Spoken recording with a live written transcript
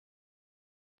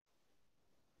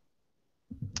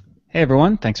Hey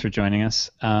everyone, thanks for joining us.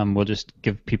 We'll just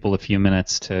give people a few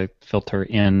minutes to filter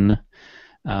in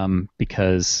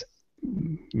because,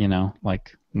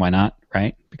 like, why not,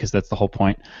 right? Because that's the whole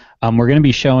point. We're going to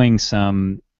be showing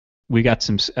we got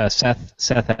some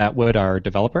Seth Atwood, our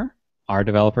developer,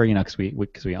 because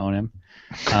we own him,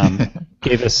 um,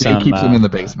 gave us Dave some keeps him in the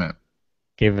basement.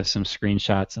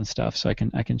 screenshots and stuff, so I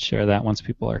can share that once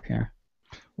people are here.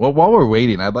 Well, while we're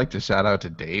waiting, I'd like to shout out to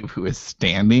Dave, who is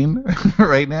standing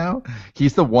right now.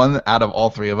 He's the one out of all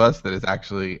three of us that is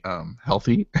actually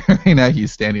healthy right now.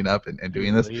 He's standing up and You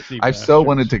doing this. lazy I've so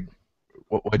wanted bastards.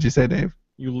 to. What'd you say, Dave?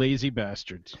 You lazy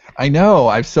bastards. I know.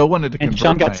 I've so wanted to And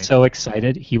Sean convert got my. so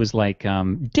excited, he was like,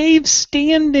 "Dave's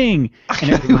standing!" And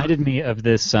it reminded me of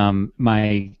this.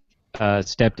 My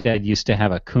stepdad used to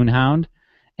have a coonhound,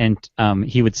 and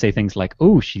he would say things like,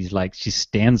 "Oh, she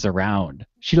stands around.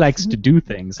 She likes to do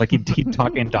things." Like he'd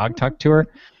talk in dog talk to her.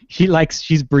 She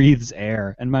breathes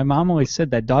air. And my mom always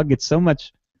said that dog gets so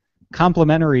much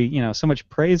complimentary, so much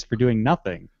praise for doing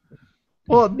nothing.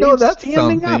 Well, no, Dave's that's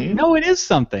standing up. something. No, it is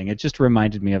something. It just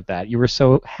reminded me of that. You were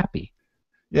so happy.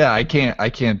 Yeah, I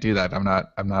can't do that.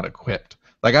 I'm not equipped.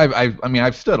 Like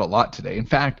I've stood a lot today. In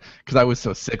fact, because I was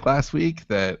so sick last week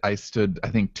that I stood I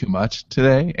think too much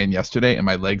today and yesterday, and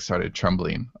my legs started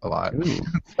trembling a lot. Ooh.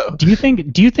 So Do you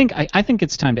think I think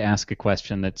it's time to ask a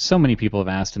question that so many people have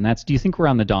asked, and that's, do you think we're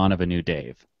on the dawn of a new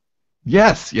Dave?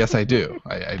 yes, I do.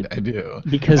 I do.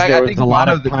 In Because fact, there I was a think lot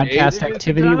dawn of of the day. podcast It is the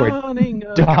activity where dawning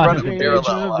of I'm dawn running the a age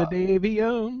parallel of the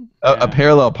Davion. a Yeah.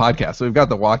 parallel podcast. So we've got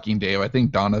the Walking Dave. I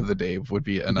think Dawn of the Dave would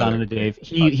be Dawn of another the great Dave.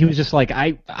 He was podcast. just like,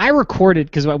 I recorded,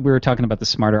 because we were talking about the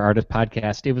Smarter Artist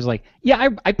podcast. It was like, yeah,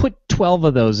 I put 12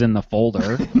 of those in the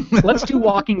folder. Let's do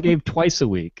Walking Dave twice a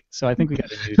week. So I think we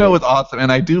got a new No, Dave. it's awesome,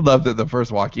 and I do love that the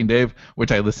first Walking Dave,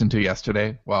 which I listened to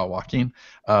yesterday while walking,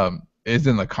 is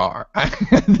in the car. I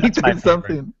think That's my there's favorite.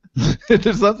 something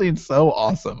there's something so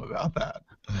awesome about that.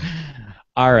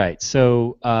 All right,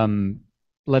 so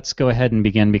let's go ahead and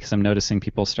begin because I'm noticing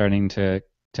people starting to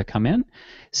come in.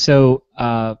 So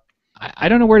I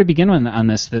don't know where to begin on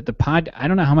this. The pod. I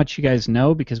don't know how much you guys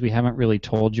know because we haven't really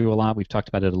told you a lot. We've talked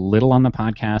about it a little on the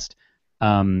podcast.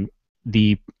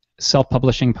 The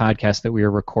self-publishing podcast that we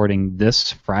are recording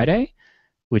this Friday,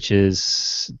 which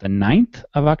is the 9th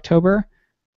of October.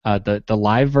 The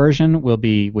live version will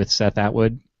be with Seth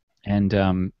Atwood, and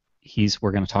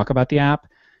we're going to talk about the app,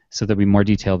 so there'll be more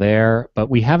detail there. But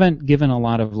we haven't given a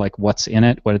lot of like what's in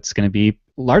it, what it's going to be,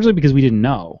 largely because we didn't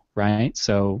know, right?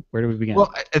 So where do we begin?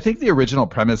 Well, I think the original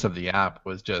premise of the app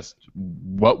was just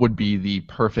what would be the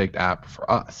perfect app for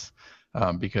us,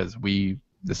 because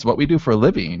this is what we do for a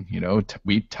living.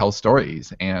 We tell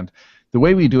stories, and the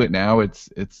way we do it now,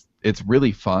 it's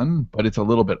really fun, but it's a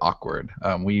little bit awkward.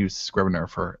 We use Scrivener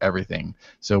for everything,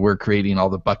 so we're creating all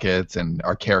the buckets and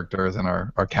our characters and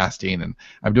our casting. And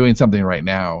I'm doing something right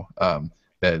now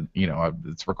that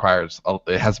it requires.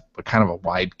 It has a kind of a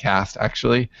wide cast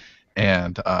actually,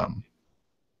 and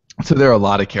so there are a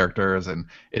lot of characters, and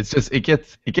it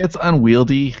gets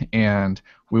unwieldy, and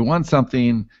we want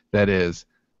something that is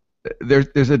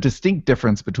there's a distinct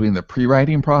difference between the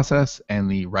pre-writing process and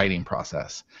the writing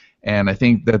process. And I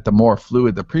think that the more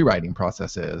fluid the pre-writing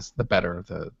process is, the better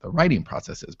the writing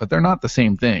process is. But they're not the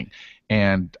same thing,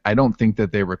 and I don't think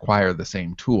that they require the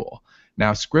same tool.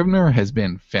 Now, Scrivener has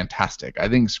been fantastic. I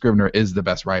think Scrivener is the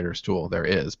best writer's tool there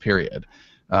is, period.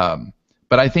 Um,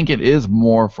 but I think it is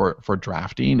more for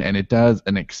drafting, and it does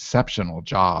an exceptional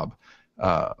job,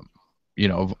 uh,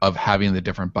 of having the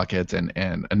different buckets and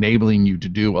enabling you to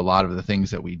do a lot of the things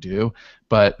that we do.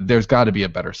 But there's got to be a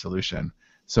better solution.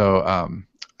 So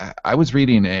I was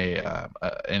reading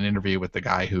an interview with the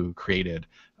guy who created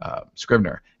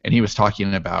Scrivener, and he was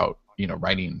talking about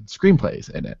writing screenplays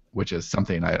in it, which is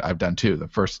something I've done too. The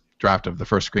first draft of the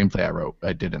first screenplay I wrote,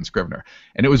 I did in Scrivener,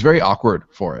 and it was very awkward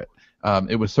for it.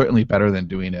 It was certainly better than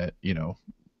doing it,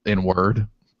 in Word,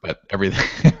 but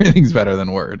everything's better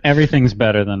than Word. Everything's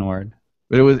better than Word.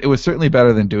 But it was certainly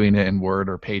better than doing it in Word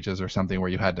or Pages or something where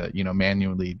you had to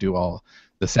manually do all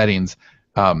the settings.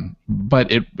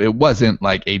 But it wasn't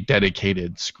like a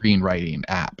dedicated screenwriting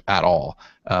app at all.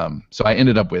 So I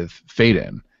ended up with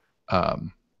Faden,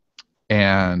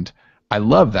 and I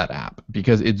love that app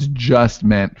because it's just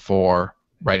meant for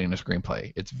writing a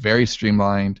screenplay. It's very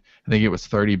streamlined. I think it was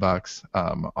 $30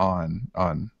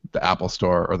 on the Apple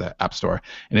Store or the App Store,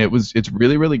 and it's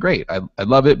really really great. I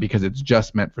love it because it's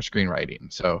just meant for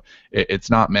screenwriting. So it's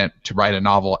not meant to write a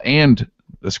novel and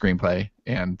the screenplay,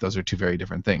 and those are two very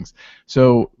different things.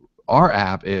 So our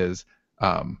app is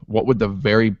what would the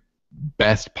very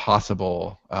best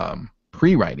possible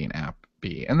pre-writing app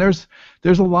be. And there's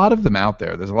a lot of them out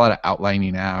there. There's a lot of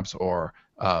outlining apps or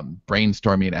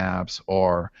brainstorming apps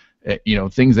or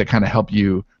things that kind of help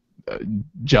you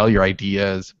gel your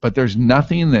ideas. But there's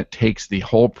nothing that takes the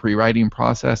whole pre-writing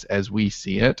process as we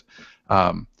see it,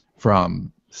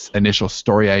 from initial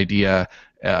story idea,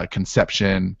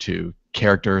 conception to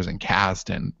characters and cast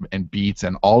and beats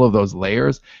and all of those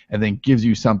layers, and then gives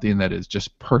you something that is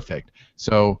just perfect.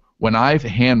 So when I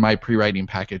hand my pre-writing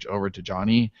package over to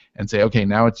Johnny and say, okay,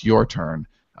 now it's your turn,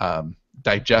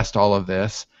 digest all of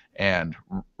this and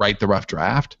write the rough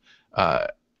draft,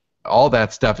 all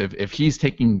that stuff, if he's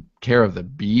taking care of the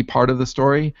B part of the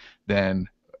story, then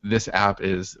this app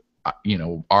is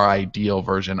our ideal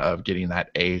version of getting that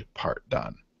A part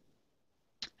done.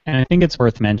 And I think it's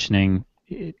worth mentioning,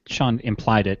 Sean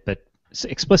implied it, but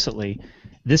explicitly,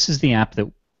 this is the app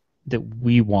that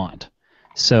we want.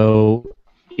 So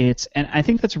and I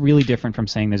think that's really different from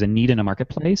saying there's a need in a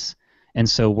marketplace, and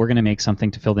so we're going to make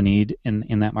something to fill the need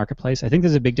in that marketplace. I think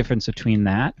there's a big difference between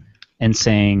that and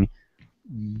saying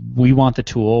we want the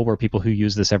tool where people who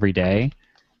use this every day,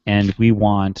 and we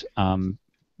want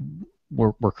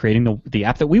we're creating the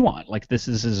app that we want. Like this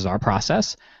is our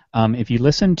process. If you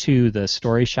listen to the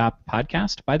StoryShop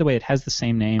podcast, by the way, it has the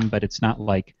same name, but it's not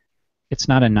a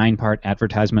 9-part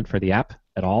advertisement for the app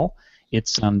at all.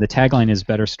 It's the tagline is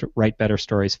write better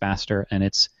stories faster, and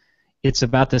it's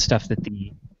about the stuff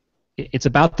it's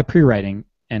about the pre-writing,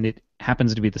 and it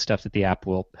happens to be the stuff that the app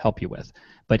will help you with.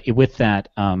 But with that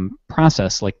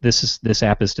process, like this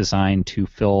app is designed to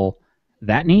fill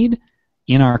that need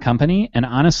in our company. And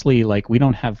honestly, like we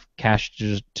don't have cash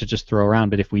to just throw around,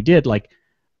 but if we did, like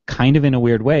kind of in a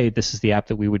weird way, this is the app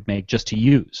that we would make just to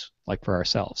use, like for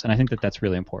ourselves. And I think that that's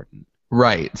really important.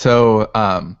 Right. So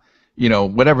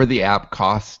whatever the app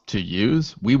costs to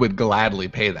use, we would gladly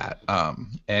pay that.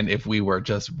 And if we were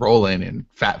just rolling in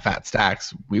fat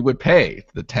stacks, we would pay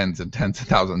the tens and tens of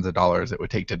thousands of dollars it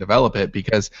would take to develop it,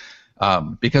 because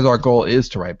our goal is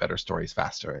to write better stories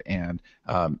faster. And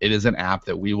it is an app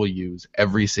that we will use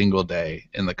every single day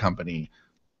in the company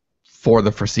for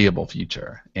the foreseeable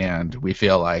future. And we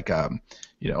feel like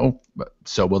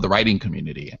so will the writing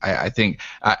community. I think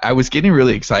I was getting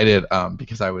really excited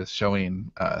because I was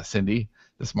showing Cindy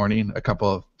this morning a couple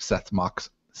of Seth's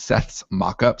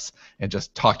mock-ups and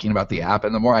just talking about the app.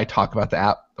 And the more I talk about the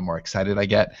app, the more excited I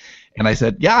get. And I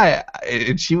said, yeah,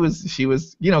 and she was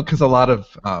because a lot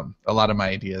of my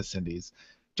ideas, Cindy's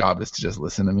job is to just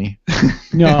listen to me.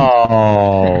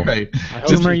 No. Right. I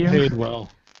hope you paid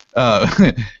well.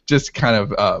 Just kind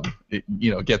of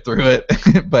get through it.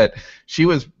 But she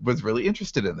was really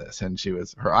interested in this, and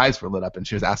her eyes were lit up, and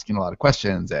she was asking a lot of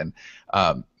questions. And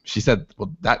she said,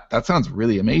 well, that sounds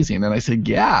really amazing. And I said,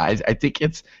 yeah, I think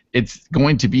it's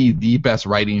going to be the best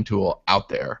writing tool out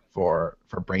there for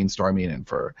brainstorming and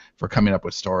for coming up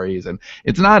with stories. And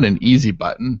it's not an easy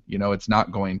button. It's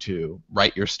not going to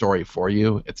write your story for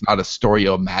you. It's not a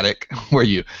story-o-matic where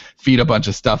you feed a bunch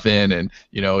of stuff in and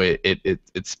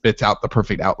it spits out the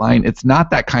perfect outline. It's not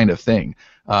that kind of thing.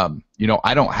 I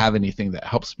don't have anything that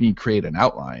helps me create an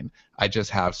outline. I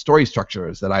just have story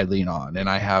structures that I lean on, and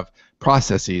I have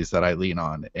processes that I lean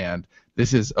on. And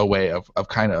this is a way of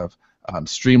kind of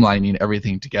streamlining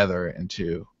everything together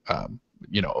into an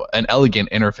elegant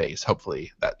interface.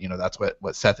 Hopefully that's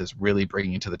what Seth is really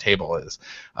bringing to the table is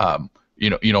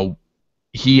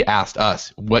he asked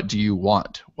us, what do you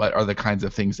want? What are the kinds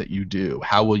of things that you do?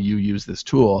 How will you use this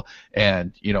tool?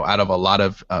 And out of a lot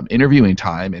of interviewing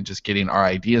time and just getting our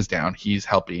ideas down, he's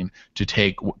helping to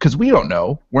take, because we don't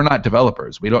know, we're not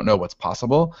developers, we don't know what's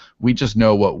possible, we just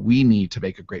know what we need to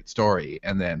make a great story.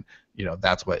 And then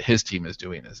that's what his team is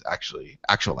doing, is actually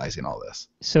actualizing all this.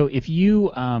 So if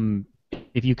you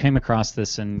came across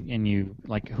this and you,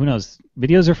 like, who knows,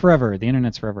 videos are forever, the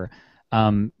internet's forever,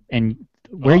 and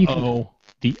where you can,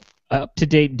 up to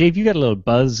date, Dave, you got a little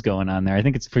buzz going on there. I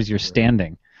think it's because you're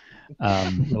standing.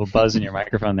 Little buzz in your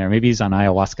microphone there. Maybe he's on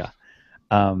ayahuasca.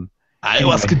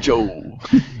 Ayahuasca Joe.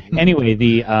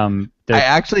 Anyway, I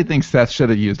actually think Seth should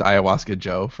have used Ayahuasca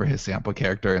Joe for his sample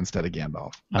character instead of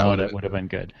Gandalf. That would have been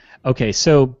good. Okay,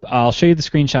 so I'll show you the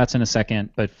screenshots in a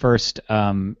second, but first,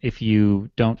 if you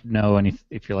don't know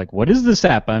if you're like, what is this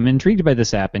app? I'm intrigued by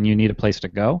this app, and you need a place to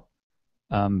go.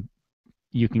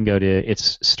 You can go to,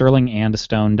 it's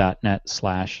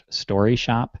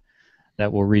sterlingandstone.net/StoryShop.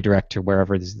 That will redirect to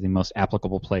wherever is the most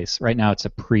applicable place. Right now it's a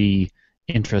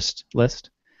pre-interest list,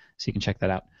 so you can check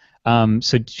that out.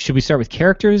 So should we start with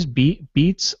characters,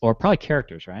 beats, or probably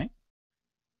characters, right?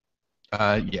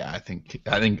 Yeah, I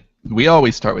think we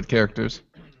always start with characters.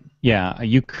 Yeah, do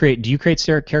you create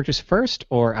characters first,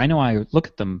 or I know I look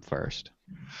at them first?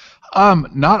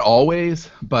 Not always,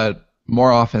 but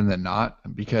more often than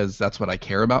not, because that's what I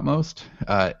care about most.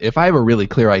 If I have a really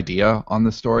clear idea on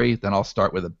the story, then I'll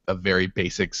start with a very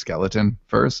basic skeleton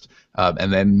first,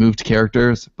 and then move to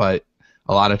characters. But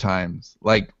a lot of times,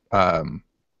 like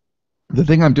the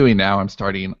thing I'm doing now, I'm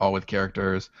starting all with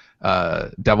characters.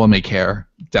 Devil May Care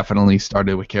definitely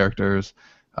started with characters.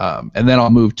 And then I'll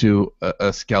move to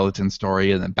a skeleton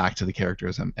story, and then back to the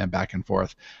characters, and back and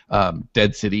forth.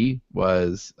 Dead City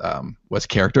was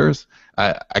characters.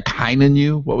 I kind of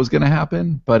knew what was going to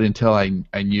happen, but until I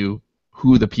knew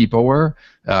who the people were,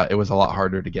 it was a lot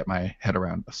harder to get my head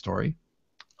around a story.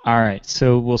 All right,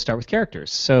 so we'll start with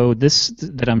characters. So this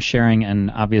that I'm sharing, and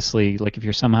obviously, like if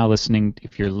you're somehow listening,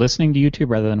 if you're listening to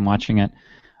YouTube rather than watching it,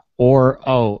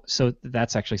 so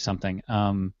that's actually something.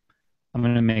 I'm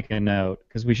going to make a note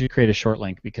because we should create a short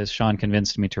link because Sean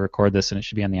convinced me to record this and it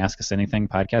should be on the Ask Us Anything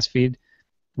podcast feed.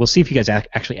 We'll see if you guys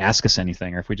actually ask us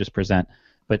anything or if we just present,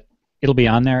 but it'll be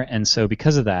on there. And so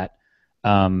because of that,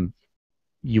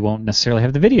 you won't necessarily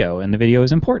have the video, and the video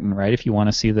is important, right? If you want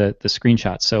to see the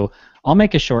screenshots. So I'll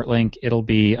make a short link. It'll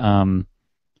be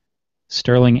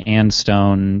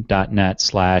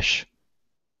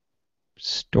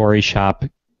sterlingandstone.net/StoryShop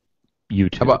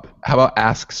YouTube. How about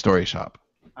Ask StoryShop?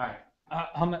 All right.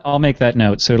 I'll make that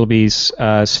note. So it'll be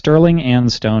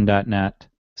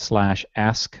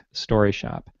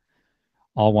sterlingandstone.net/askstoryshop.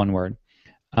 All one word.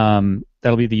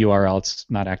 That'll be the URL. It's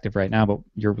not active right now, but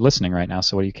you're listening right now,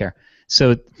 so what do you care?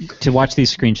 So to watch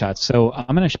these screenshots. So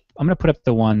I'm gonna put up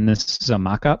the one. This is a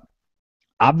mock-up.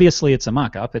 Obviously, it's a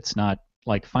mock-up. It's not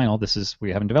like final.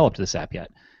 We haven't developed this app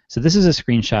yet. So this is a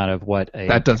screenshot of what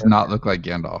that does not look like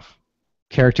Gandalf.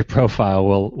 Character profile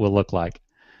will look like.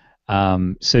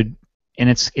 And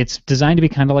it's designed to be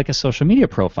kind of like a social media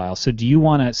profile. So do you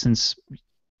want to, since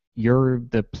you're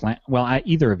the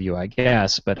either of you, I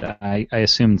guess, but I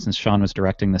assume since Sean was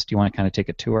directing this, do you want to kind of take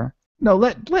a tour? No,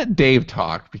 let Dave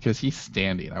talk because he's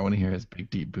standing. I want to hear his big,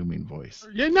 deep, booming voice.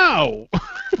 Yeah, no.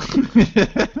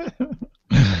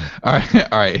 All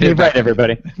right. You're right,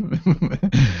 everybody.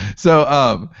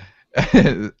 So,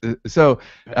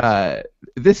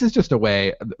 this is just a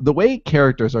way. The way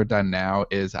characters are done now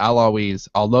is I'll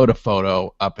load a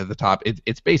photo up at the top.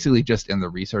 It's basically just in the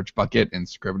research bucket in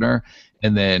Scrivener,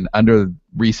 and then under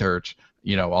research,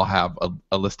 I'll have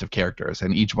a list of characters,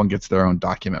 and each one gets their own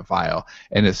document file,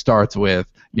 and it starts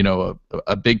with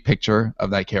a big picture of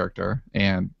that character,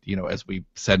 and as we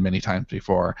said many times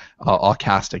before, I'll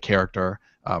cast a character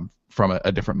from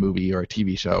a different movie or a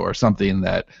TV show or something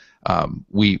that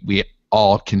we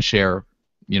all can share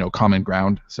common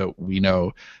ground, so we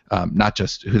know not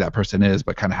just who that person is,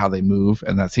 but kind of how they move,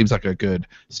 and that seems like a good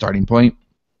starting point.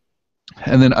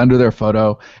 And then under their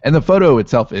photo, and the photo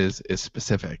itself is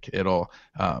specific. It'll,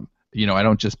 I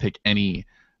don't just pick any,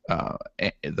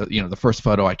 the first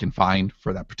photo I can find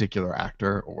for that particular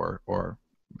actor or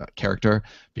character,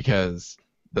 because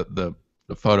the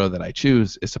photo that I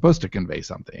choose is supposed to convey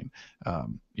something, a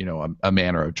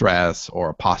manner of dress or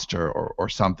a posture or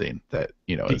something that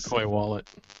decoy wallet.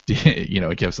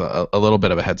 It gives a little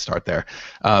bit of a head start there.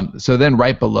 So then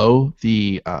right below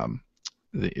the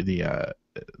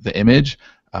image,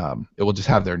 it will just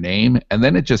have their name, and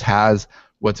then it just has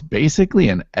what's basically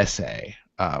an essay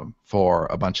for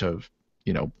a bunch of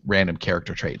random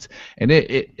character traits, and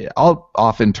I'll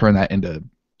often turn that into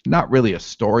not really a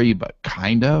story, but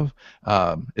kind of.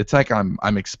 It's like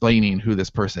I'm explaining who this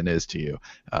person is to you.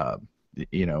 The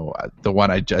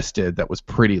one I just did that was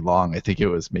pretty long. I think it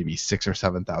was maybe 6,000 or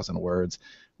 7,000 words.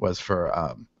 Was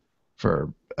for a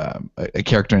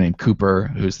character named Cooper,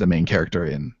 who's the main character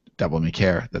in Devil May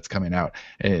Care that's coming out.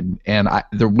 And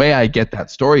the way I get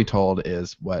that story told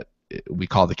is what we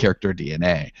call the character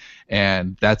DNA,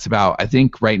 and that's about, I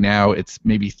think right now it's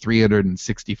maybe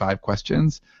 365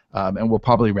 questions, and we'll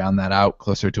probably round that out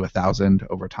closer to 1,000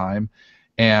 over time.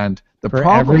 And for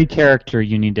every character,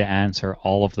 you need to answer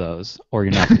all of those, or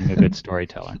you're not being a good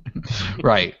storyteller.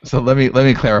 Right. So let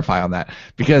me clarify on that,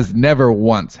 because never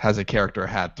once has a character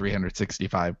had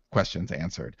 365 questions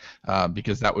answered,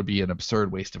 because that would be an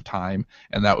absurd waste of time,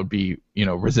 and that would be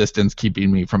resistance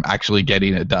keeping me from actually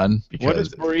getting it done. Because what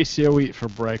does Mauricio eat for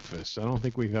breakfast? I don't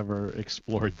think we've ever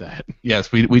explored that.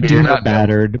 Yes, we do not.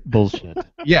 Battered bullshit.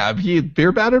 Yeah,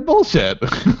 beer battered bullshit.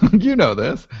 You know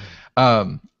this.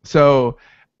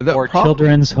 Or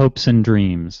children's hopes and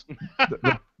dreams.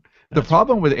 The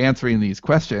problem with answering these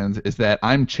questions is that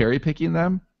I'm cherry picking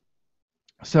them.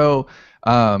 So,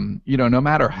 no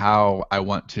matter how I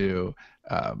want to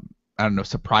I don't know,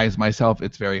 surprise myself.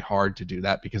 It's very hard to do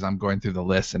that because I'm going through the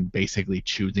list and basically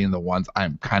choosing the ones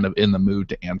I'm kind of in the mood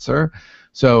to answer.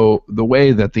 So the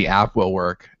way that the app will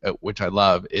work, which I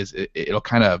love, is it'll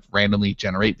kind of randomly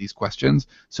generate these questions.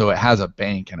 So it has a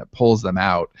bank and it pulls them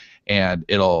out, and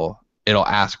it'll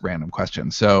ask random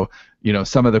questions. So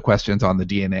some of the questions on the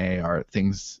DNA are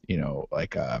things,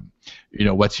 like,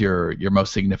 what's your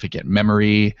most significant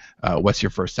memory? What's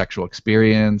your first sexual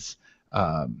experience?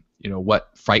 What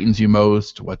frightens you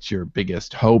most? What's your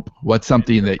biggest hope? What's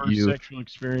something Your that first you... sexual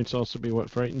experience also be what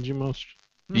frightens you most?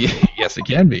 Yes, it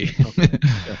can be. Okay,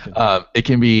 gotcha. It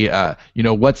can be,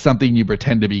 what's something you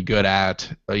pretend to be good at,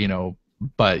 but you're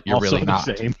Also really the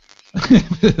not. same.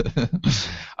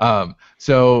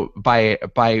 So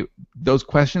by those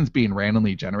questions being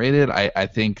randomly generated, I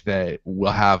think that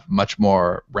we'll have much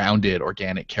more rounded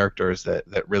organic characters that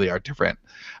really are different.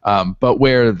 But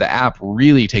where the app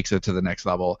really takes it to the next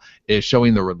level is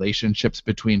showing the relationships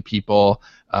between people.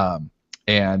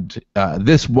 And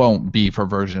this won't be for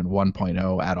version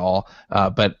 1.0 at all,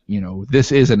 but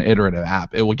this is an iterative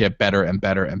app. It will get better and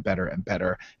better and better and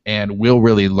better, and we'll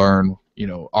really learn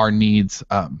our needs.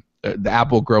 The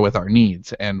app will grow with our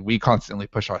needs, and we constantly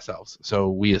push ourselves,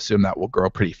 so we assume that will grow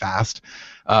pretty fast.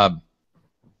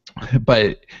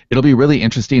 But it'll be really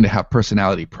interesting to have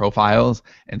personality profiles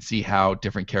and see how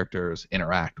different characters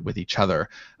interact with each other.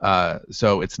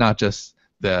 So it's not just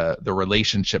the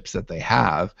relationships that they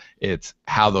have, it's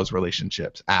how those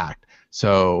relationships act.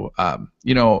 So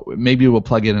maybe we'll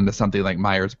plug it into something like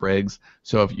Myers-Briggs.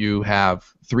 So if you have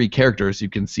 3 characters, you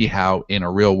can see how in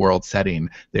a real world setting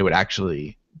they would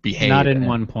actually behave. Not in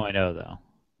 1.0 though.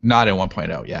 Not in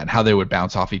 1.0, yeah, and how they would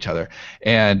bounce off each other.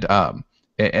 And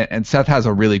Seth has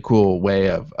a really cool way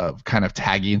of kind of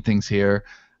tagging things here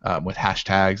with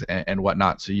hashtags and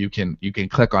whatnot. So you can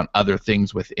click on other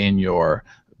things within your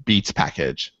Beats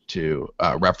package to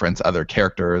reference other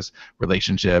characters,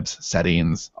 relationships,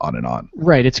 settings, on and on.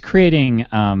 Right. It's creating.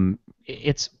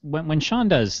 It's when Sean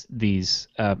does these,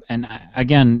 and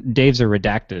again, Dave's are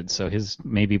redacted, so his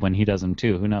maybe when he does them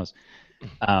too. Who knows?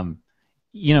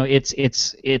 It's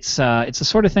the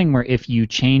sort of thing where if you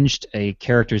changed a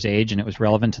character's age and it was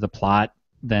relevant to the plot,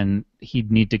 then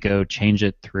he'd need to go change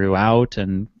it throughout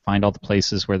and find all the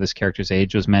places where this character's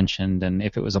age was mentioned, and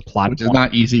if it was a plot which is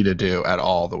not easy to do at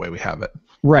all the way we have it.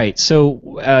 Right.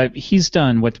 So he's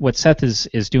done what Seth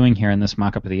is doing here in this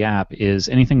mock-up of the app is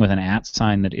anything with an @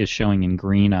 sign that is showing in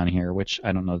green on here, which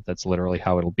I don't know if that's literally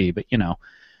how it'll be, but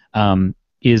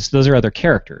is those are other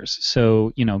characters.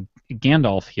 So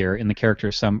Gandalf here in the character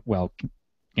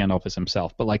Gandalf is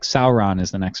himself, but like Sauron is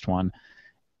the next one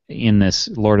in this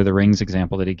Lord of the Rings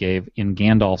example that he gave in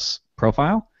Gandalf's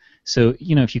profile. So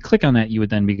if you click on that, you would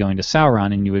then be going to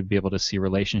Sauron, and you would be able to see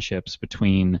relationships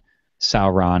between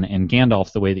Sauron and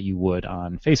Gandalf the way that you would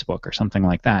on Facebook or something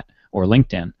like that, or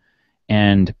LinkedIn.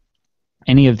 And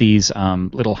any of these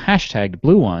little hashtagged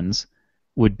blue ones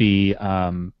would be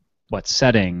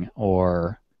setting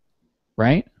or,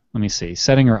 right? Let me see,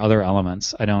 setting or other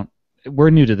elements. We're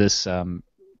new to this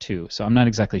too, so I'm not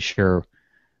exactly sure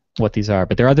what these are,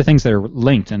 but there are other things that are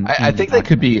linked. And I think they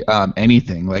could be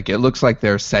anything. Like it looks like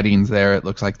there's settings there. It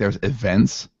looks like there's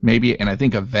events maybe, and I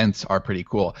think events are pretty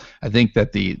cool. I think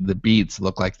that the beats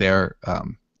look like they're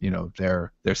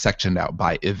they're sectioned out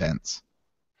by events.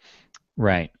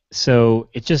 Right. So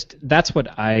that's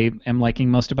what I am liking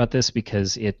most about this,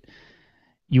 because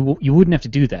you wouldn't have to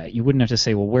do that. You wouldn't have to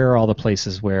say, well, where are all the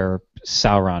places where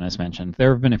Sauron is mentioned?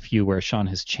 There have been a few where Sean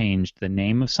has changed the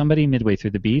name of somebody midway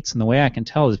through the beats, and the way I can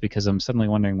tell is because I'm suddenly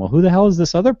wondering, well, who the hell is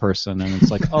this other person? And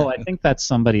it's like, oh, I think that's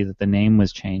somebody that the name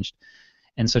was changed.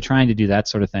 And so trying to do that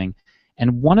sort of thing.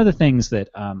 And one of the things that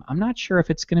I'm not sure if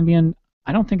it's going to be in,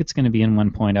 I don't think it's going to be in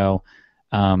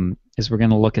 1.0, is we're going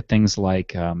to look at things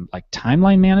like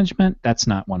timeline management. That's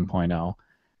not 1.0,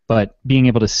 but being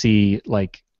able to see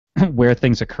like where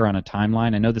things occur on a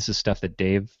timeline. I know this is stuff that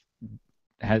Dave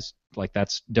has, like,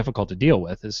 that's difficult to deal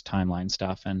with, is timeline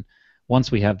stuff. And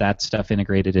once we have that stuff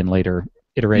integrated in later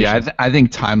iterations. Yeah, I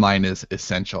think timeline is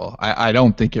essential. I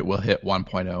don't think it will hit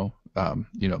 1.0.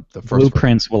 The first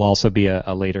blueprints will also be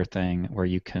a later thing where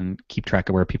you can keep track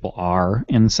of where people are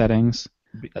in settings.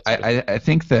 I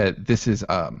think that this is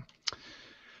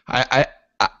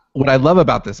what I love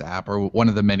about this app, or one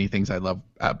of the many things I love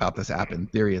about this app in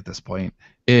theory at this point,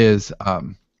 is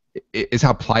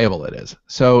how pliable it is.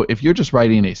 So if you're just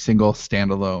writing a single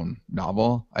standalone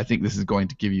novel, I think this is going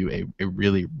to give you a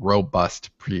really robust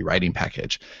pre-writing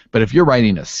package. But if you're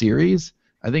writing a series,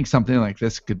 I think something like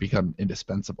this could become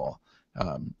indispensable,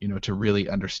 to really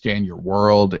understand your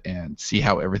world and see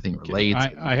how everything Okay,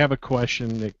 relates. I have a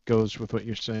question that goes with what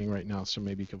you're saying right now, so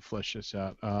maybe you can flesh this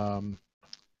out.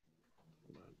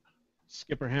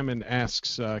 Skipper Hammond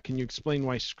asks, can you explain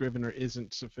why Scrivener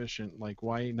isn't sufficient? Like,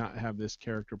 why not have this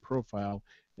character profile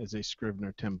as a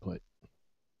Scrivener template?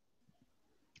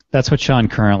 That's what Sean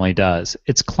currently does.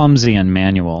 It's clumsy and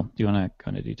manual. Do you want to go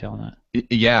into detail on that?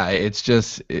 Yeah,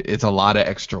 it's a lot of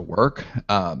extra work.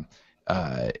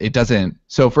 It doesn't.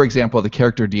 So, for example, the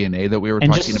character DNA that we were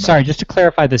And talking about. sorry, just to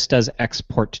clarify, this does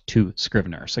export to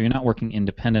Scrivener. So you're not working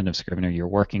independent of Scrivener. You're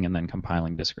working and then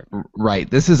compiling to Scrivener. Right.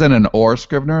 This isn't an or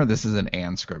Scrivener. This is an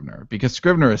and Scrivener, because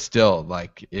Scrivener is still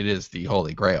like, it is the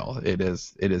holy grail. It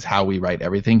is how we write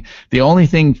everything. The only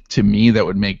thing to me that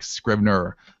would make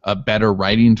Scrivener a better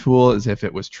writing tool is if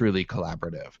it was truly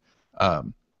collaborative.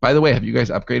 By the way, have you guys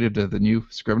upgraded to the new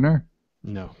Scrivener?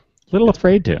 No. A little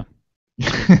afraid to.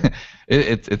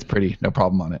 It's pretty, no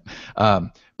problem on it.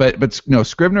 But no,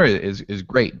 Scrivener is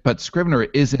great, but Scrivener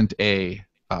isn't it's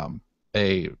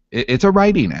a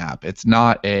writing app. It's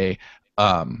not a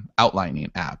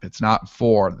outlining app. It's not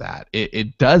for that.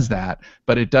 It does that,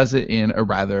 but it does it in a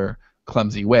rather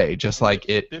clumsy way, just like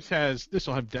it. This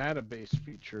will have database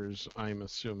features. I'm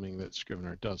assuming that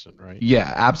Scrivener doesn't, right?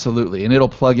 Yeah, absolutely, and it'll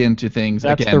plug into things.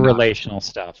 That's again, the relational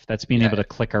stuff. That's being Yeah. able to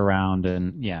click around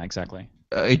and yeah, exactly.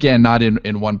 Again, not in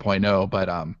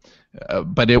 1.0,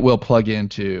 but it will plug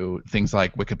into things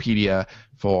like Wikipedia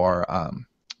for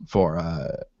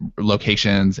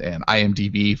locations, and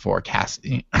IMDb for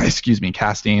casting.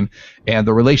 Casting, and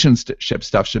the relationship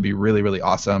stuff should be really, really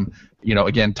awesome.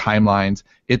 Again, timelines.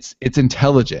 It's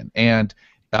intelligent, and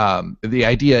the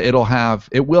idea it will have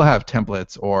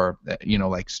templates or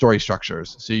like story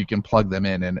structures, so you can plug them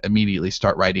in and immediately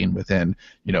start writing within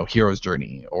Hero's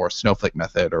Journey or Snowflake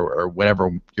Method or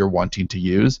whatever you're wanting to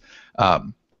use,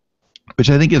 which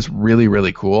I think is really,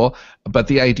 really cool. But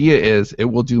the idea is it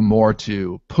will do more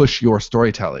to push your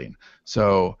storytelling.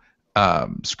 So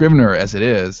Scrivener, as it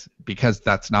is, because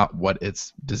that's not what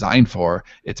it's designed for,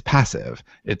 it's passive.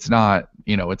 It's not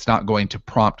going to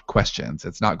prompt questions.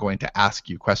 It's not going to ask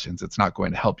you questions. It's not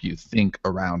going to help you think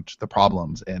around the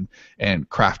problems and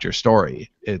craft your story.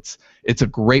 It's a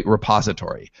great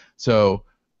repository. So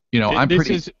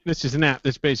This is an app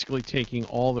that's basically taking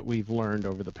all that we've learned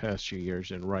over the past few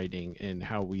years in writing and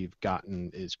how we've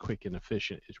gotten as quick and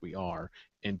efficient as we are,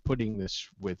 and putting this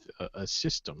with a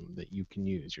system that you can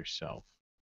use yourself.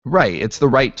 Right, it's the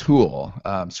right tool.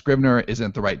 Scrivener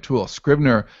isn't the right tool.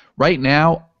 Scrivener, right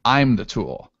now, I'm the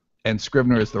tool, and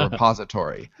Scrivener is the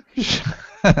repository.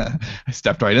 I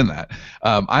stepped right in that.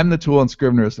 I'm the tool, and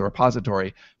Scrivener is the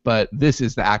repository, but this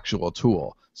is the actual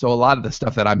tool. So a lot of the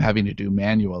stuff that I'm having to do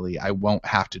manually, I won't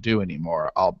have to do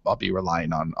anymore. I'll be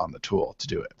relying on the tool to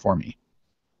do it for me.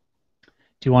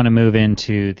 Do you want to move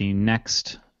into the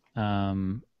next? Do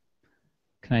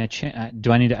I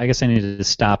need to? I guess I need to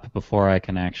stop before I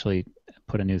can actually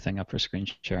put a new thing up for screen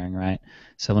sharing, right?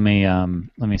 So let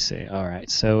me see. All right.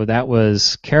 So that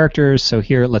was characters. So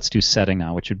here, let's do setting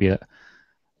now, which would be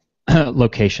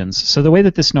locations. So the way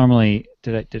that this normally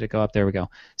did it go up? There we go.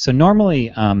 So normally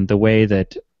the way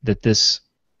that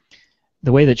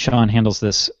Sean handles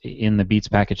this in the Beats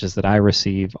packages that I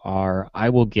receive are I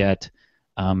will get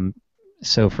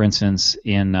so for instance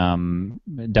in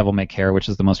Devil May Care, which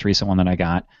is the most recent one that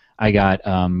I got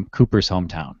Cooper's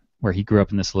hometown, where he grew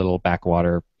up in this little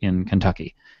backwater in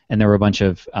Kentucky. And there were a bunch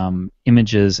of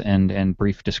images and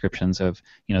brief descriptions of,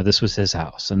 this was his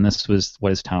house, and this was what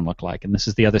his town looked like, and this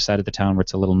is the other side of the town where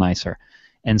it's a little nicer.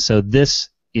 And so this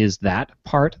is that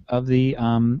part of the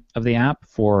app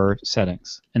for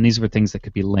settings. And these were things that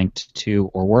could be linked to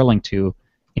or were linked to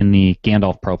in the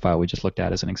Gandalf profile we just looked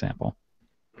at as an example.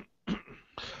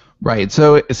 Right.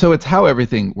 So it's how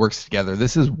everything works together.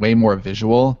 This is way more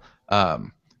visual.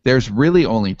 There's really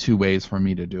only two ways for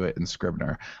me to do it in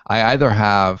Scrivener. I either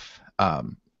have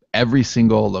every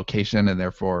single location and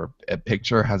therefore a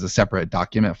picture has a separate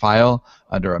document file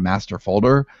under a master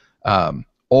folder,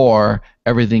 or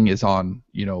everything is on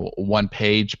one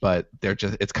page, but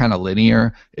it's kind of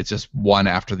linear. It's just one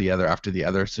after the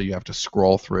other, so you have to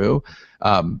scroll through.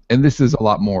 And this is a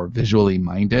lot more visually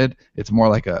minded. It's more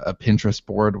like a Pinterest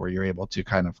board where you're able to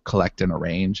kind of collect and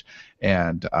arrange.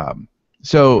 And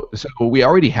so we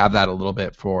already have that a little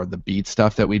bit for the beat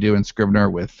stuff that we do in Scrivener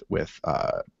with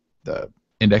the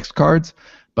index cards.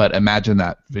 But imagine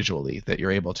that visually, that you're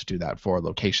able to do that for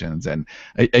locations. And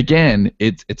again,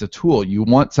 it's a tool. You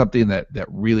want something that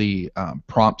really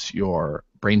prompts your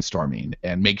brainstorming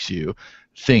and makes you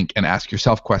think and ask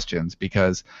yourself questions,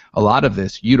 because a lot of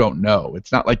this you don't know.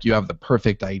 It's not like you have the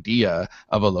perfect idea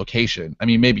of a location. I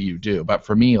mean, maybe you do, but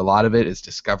for me, a lot of it is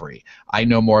discovery. I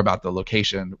know more about the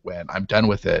location when I'm done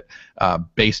with it,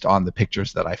 based on the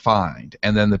pictures that I find,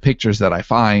 and then the pictures that I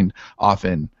find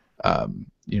often,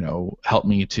 help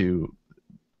me to.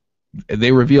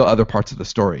 They reveal other parts of the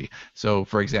story. So,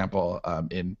 for example,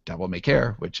 in Devil May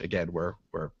Care, which again we're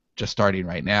just starting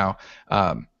right now,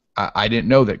 I didn't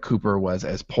know that Cooper was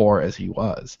as poor as he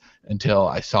was until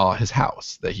I saw his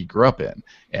house that he grew up in,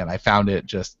 and I found it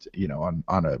just on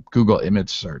a Google image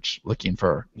search looking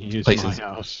for Use places. my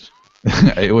house.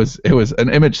 it was an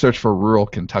image search for rural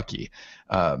Kentucky,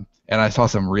 and I saw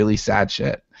some really sad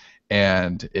shit,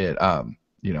 and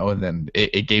and then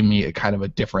it gave me a kind of a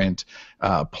different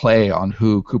play on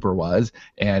who Cooper was,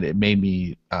 and it made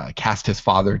me cast his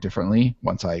father differently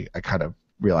once I kind of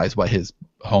realized what his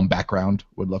home background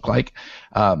would look like.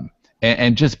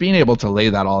 And just being able to lay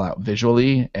that all out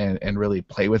visually and really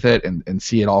play with it and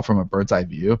see it all from a bird's eye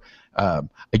view.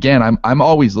 Again, I'm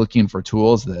always looking for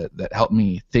tools that help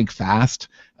me think fast,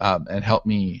 and help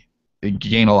me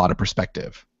gain a lot of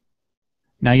perspective.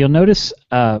 Now you'll notice,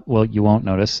 well, you won't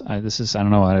notice. I don't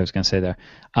know what I was going to say there.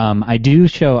 I do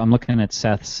show. I'm looking at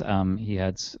Seth's. He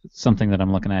had something that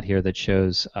I'm looking at here that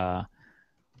shows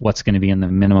what's going to be in the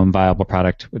minimum viable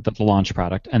product, the launch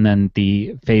product, and then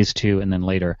the phase 2, and then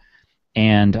later.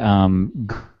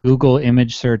 And Google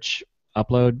image search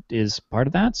upload is part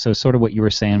of that. So sort of what you were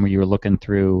saying, where you were looking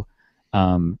through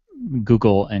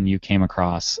Google and you came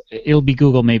across. It'll be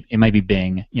Google. Maybe it might be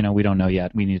Bing. We don't know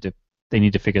yet. They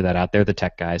need to figure that out. They're the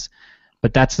tech guys.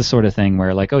 But that's the sort of thing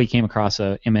where, like, you came across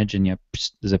an image and you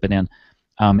zip it in.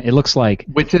 It looks like...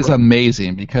 Which is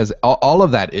amazing, because all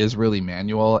of that is really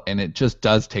manual, and it just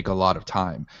does take a lot of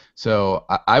time. So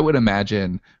I would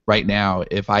imagine right now,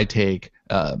 if I take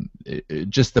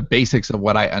just the basics of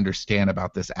what I understand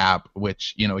about this app,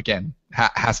 which, again,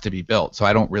 has to be built. So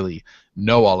I don't really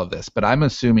know all of this, but I'm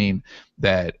assuming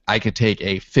that I could take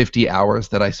a 50 hours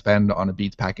that I spend on a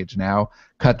Beats package now,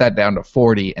 cut that down to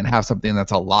 40, and have something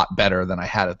that's a lot better than I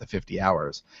had at the 50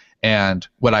 hours. And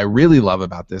what I really love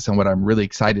about this, and what I'm really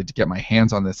excited to get my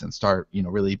hands on this and start,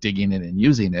 really digging in and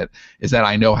using it, is that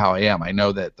I know how I am. I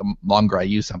know that the longer I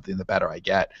use something, the better I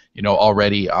get.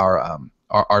 Already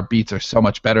our beats are so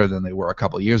much better than they were a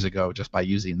couple of years ago just by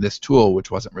using this tool,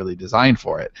 which wasn't really designed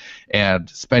for it. And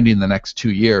spending the next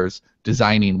 2 years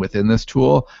designing within this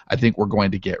tool, I think we're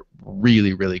going to get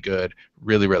really, really good,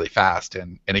 really, really fast.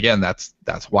 And again, that's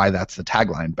why that's the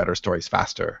tagline: better stories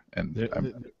faster. And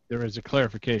there is a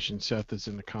clarification. Seth is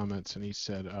in the comments, and he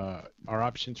said our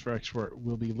options for export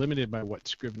will be limited by what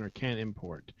Scrivener can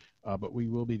import, but we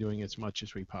will be doing as much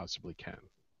as we possibly can.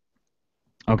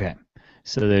 Okay,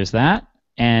 so there's that.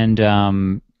 And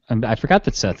I forgot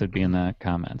that Seth would be in the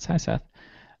comments. Hi, Seth.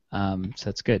 So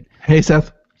that's good. Hey,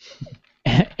 Seth.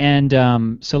 And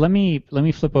so let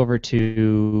me flip over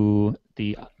to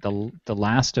the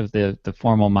last of the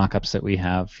formal mock-ups that we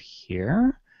have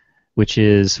here, which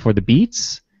is for the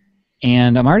beats.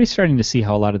 And I'm already starting to see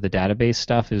how a lot of the database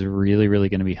stuff is really, really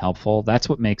going to be helpful. That's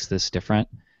what makes this different,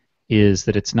 is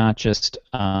that it's not just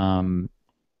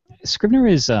Scrivener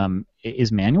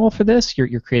is manual for this.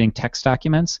 You're creating text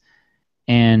documents,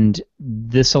 and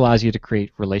this allows you to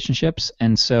create relationships.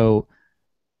 And so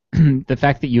the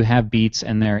fact that you have beats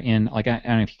and they're in, like, I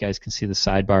don't know if you guys can see the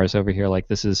sidebars over here. Like,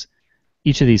 this is,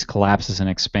 each of these collapses and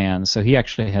expands. So he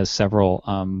actually has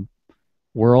several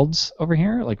worlds over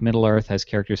here. Like Middle Earth has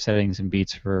character settings and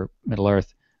beats for Middle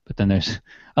Earth. But then there's,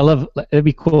 it'd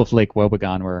be cool if Lake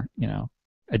Wobegon were,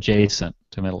 adjacent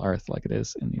to Middle Earth like it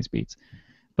is in these beats.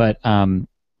 But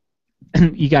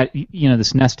you got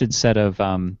this nested set of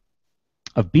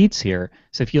beats here.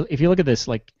 So if you look at this,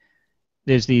 like,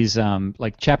 there's these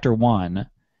like chapter 1,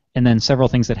 and then several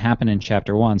things that happen in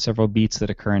chapter 1, several beats that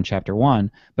occur in chapter 1.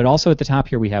 But also at the top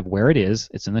here we have where it is.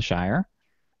 It's in the Shire,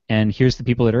 and here's the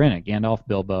people that are in it: Gandalf,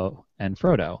 Bilbo, and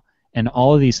Frodo. And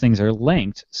all of these things are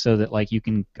linked so that, like, you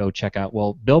can go check out,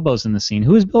 well, Bilbo's in the scene.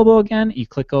 Who is Bilbo again? You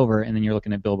click over, and then you're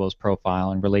looking at Bilbo's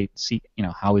profile and see,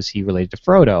 how is he related to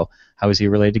Frodo? How is he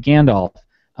related to Gandalf?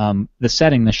 The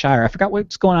setting, the Shire. I forgot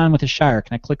what's going on with the Shire.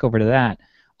 Can I click over to that?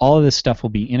 All of this stuff will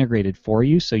be integrated for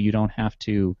you, so you don't have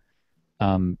to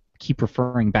keep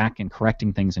referring back and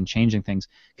correcting things and changing things.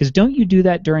 Because don't you do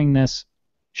that during this,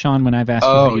 Sean, when I've asked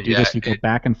you how you do this, you go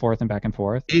back and forth and back and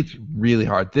forth? It's really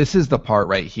hard. This is the part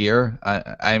right here.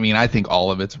 I mean, I think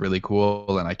all of it's really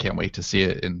cool, and I can't wait to see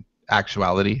it in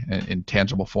actuality, in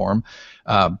tangible form.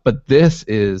 But this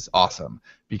is awesome,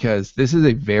 because this is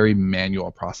a very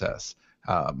manual process.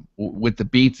 With the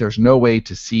beats, there's no way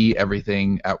to see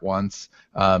everything at once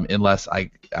unless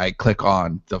I click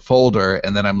on the folder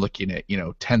and then I'm looking at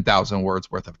 10,000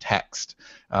 words worth of text.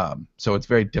 So it's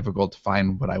very difficult to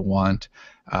find what I want.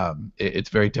 It's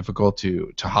very difficult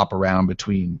to hop around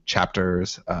between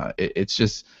chapters.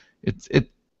 It's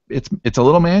a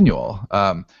little manual.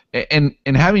 And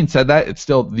having said that, it's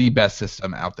still the best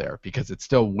system out there because it's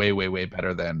still way, way, way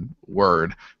better than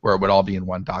Word, where it would all be in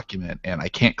one document and I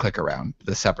can't click around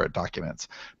the separate documents.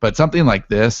 But something like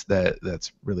this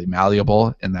that's really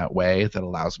malleable in that way, that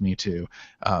allows me to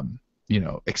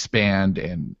expand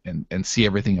and see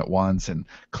everything at once and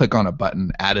click on a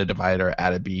button, add a divider,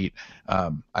 add a beat.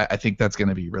 I think that's going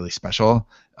to be really special.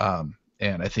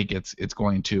 And I think it's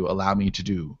going to allow me to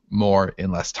do more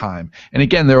in less time. And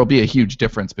again, there will be a huge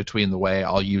difference between the way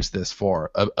I'll use this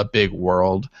for a big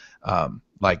world,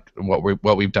 like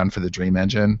what we've done for the Dream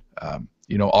Engine.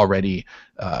 Already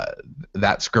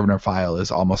that Scrivener file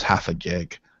is almost half a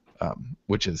gig,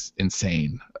 which is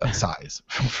insane size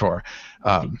for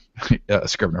a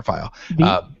Scrivener file.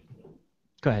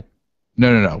 Go ahead.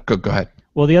 No. Go ahead.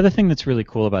 Well, the other thing that's really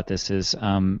cool about this is,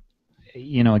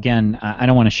 again, I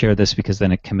don't want to share this because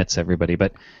then it commits everybody,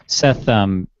 but Seth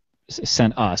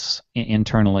sent us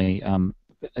internally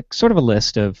sort of a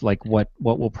list of like what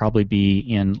will probably be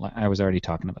in, I was already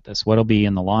talking about this, what will be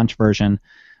in the launch version,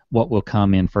 what will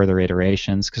come in further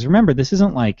iterations. Because remember, it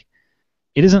isn't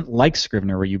like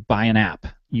Scrivener where you buy an app.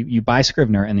 You buy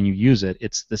Scrivener and then you use it.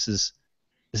 This is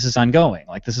ongoing.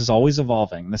 Like, this is always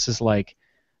evolving. This is like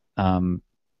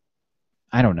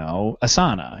I don't know,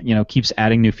 Asana, keeps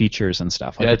adding new features and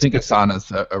stuff. Like, I think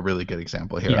Asana's a really good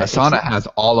example here. Yeah, Asana has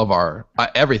all of our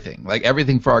everything. Like,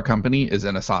 everything for our company is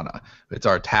in Asana. It's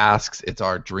our tasks, it's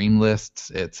our dream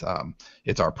lists, it's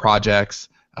our projects,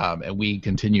 and we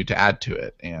continue to add to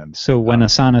it. And so when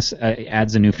Asana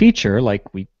adds a new feature,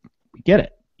 like we get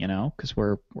it, because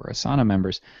we're Asana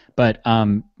members. But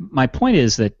my point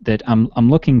is that I'm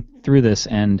looking through this,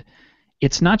 and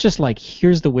it's not just like,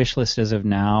 here's the wish list as of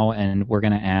now, and we're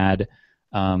going to add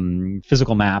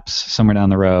physical maps somewhere down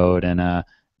the road, and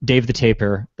Dave the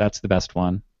Taper, that's the best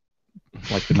one,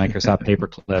 like the Microsoft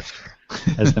Paperclip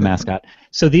as the mascot.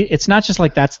 So it's not just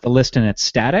like that's the list and it's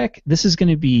static. This is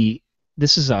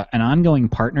an ongoing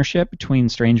partnership between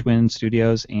Strange Wind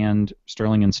Studios and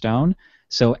Sterling and Stone.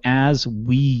 So as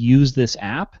we use this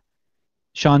app,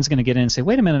 Sean's going to get in and say,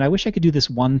 wait a minute, I wish I could do this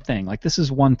one thing. Like, this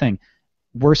is one thing.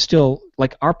 We're still,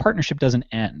 like, our partnership doesn't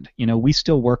end. We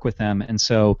still work with them, and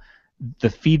so the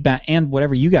feedback and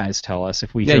whatever you guys tell us,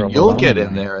 if we hear you'll get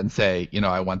in there and say,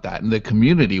 I want that, and the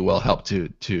community will help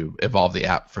to evolve the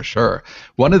app for sure.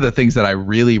 One of the things that I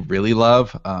really, really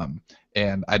love,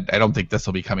 and I don't think this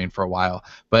will be coming for a while,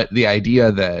 but the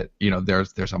idea that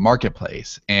there's a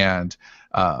marketplace, and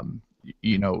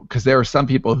because there are some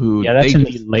people who that's in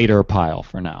the later pile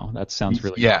for now. That sounds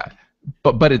really cool.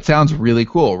 But it sounds really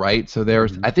cool, right? So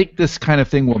I think this kind of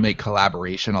thing will make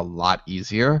collaboration a lot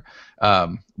easier,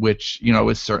 which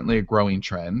is certainly a growing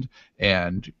trend,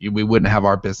 and we wouldn't have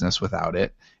our business without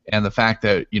it. And the fact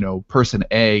that person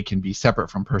A can be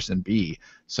separate from person B.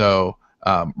 So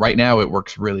right now it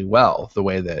works really well the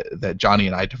way that Johnny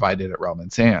and I divided at Realm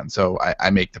and Sand. So I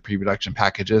make the pre-production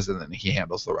packages, and then he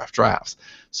handles the rough drafts.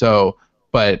 So,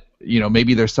 but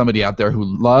maybe there's somebody out there who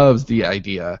loves the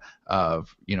idea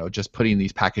of just putting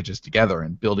these packages together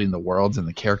and building the worlds and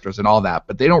the characters and all that,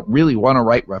 but they don't really want to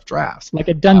write rough drafts. Like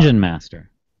a dungeon master.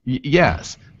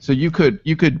 Yes. So you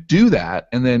could do that,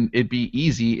 and then it'd be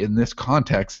easy in this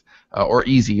context, or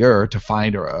easier to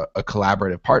find a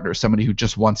collaborative partner, somebody who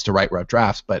just wants to write rough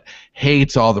drafts but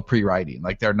hates all the pre-writing.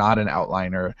 Like, they're not an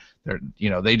outliner.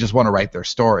 They just want to write their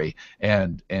story,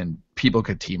 and people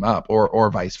could team up, or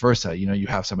vice versa. You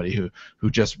have somebody who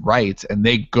just writes, and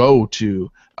they go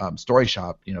to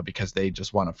StoryShop, because they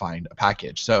just want to find a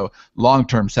package. So long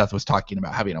term, Seth was talking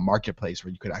about having a marketplace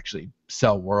where you could actually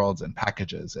sell worlds and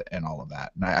packages and all of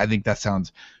that. And I think that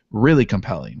sounds really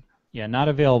compelling. Yeah, not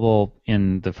available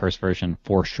in the first version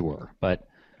for sure, but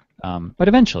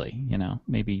eventually,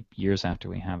 maybe years after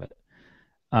we have it.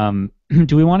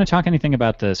 Do we want to talk anything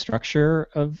about the structure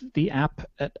of the app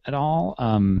at all?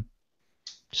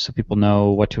 Just so people know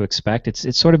what to expect.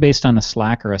 It's sort of based on a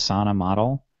Slack or Asana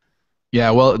model.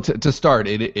 Yeah, well, to start,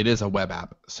 it is a web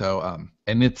app. So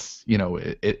and it's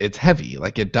it's heavy.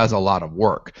 Like, it does a lot of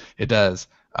work. It does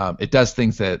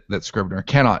things that Scrivener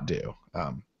cannot do.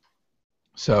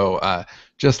 So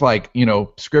just like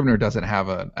Scrivener doesn't have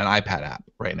an iPad app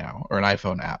right now, or an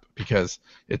iPhone app, because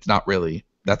that's not really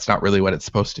what it's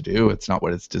supposed to do. It's not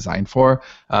what it's designed for.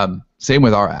 Same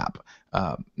with our app.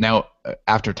 Now,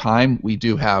 after time, we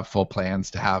do have full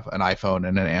plans to have an iPhone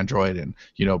and an Android and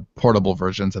portable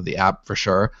versions of the app for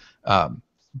sure.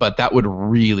 But that would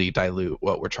really dilute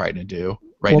what we're trying to do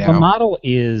right Well, the now. model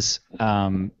is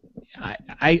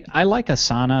I like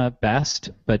Asana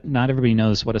best, but not everybody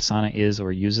knows what Asana is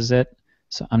or uses it.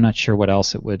 So I'm not sure what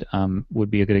else it would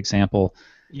be a good example.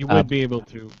 You would be able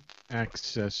to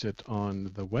access it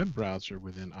on the web browser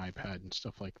within iPad and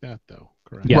stuff like that, though,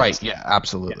 correct? Yes. Right, yeah,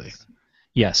 absolutely.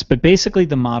 Yes, but basically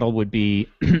the model would be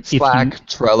Slack,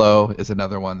 Trello is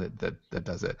another one that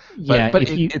does it. But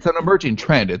it's an emerging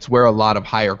trend. It's where a lot of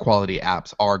higher quality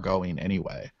apps are going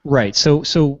anyway. Right.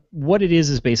 So what it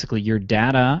is basically your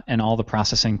data and all the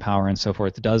processing power and so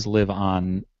forth does live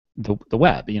on the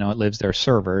web. It lives there are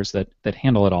servers that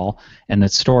handle it all and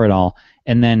that store it all.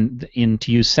 And then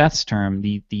to use Seth's term,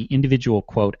 the individual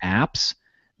quote apps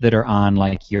that are on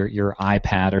like your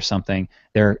iPad or something,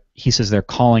 he says they're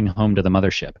calling home to the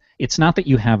mothership. It's not that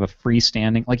you have a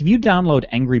freestanding, like if you download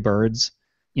Angry Birds,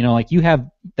 like you have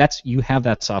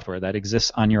that software that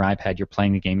exists on your iPad. You're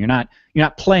playing the game. You're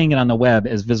not playing it on the web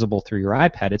as visible through your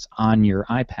iPad. It's on your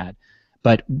iPad.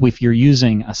 But if you're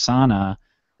using Asana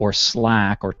or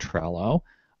Slack or Trello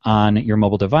on your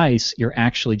mobile device, you're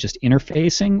actually just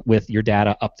interfacing with your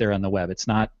data up there on the web. It's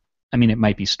not. I mean, it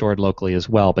might be stored locally as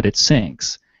well, but it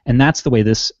syncs. And that's the way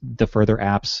the further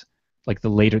apps, like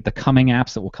the coming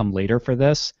apps that will come later for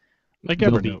this. Like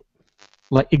Evernote.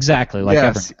 Exactly.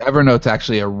 Yes, Evernote's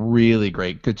actually a really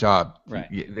good job. Right.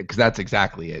 Because that's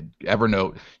exactly it.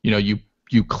 Evernote,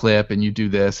 you clip and you do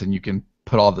this and you can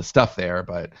put all the stuff there,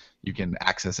 but you can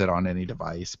access it on any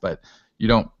device. But you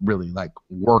don't really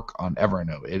work on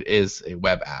Evernote. It is a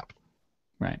web app.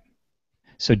 Right.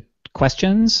 So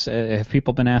questions? Have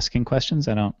people been asking questions?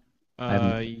 I don't.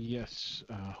 Yes.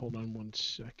 Hold on one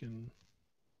second.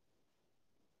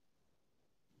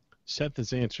 Seth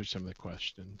has answered some of the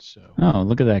questions. So. Oh,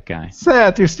 look at that guy.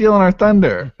 Seth, you're stealing our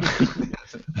thunder.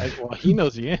 Well, he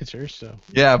knows the answer, so.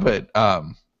 Yeah,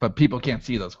 but people can't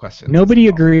see those questions. Nobody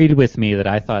agreed with me that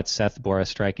I thought Seth bore a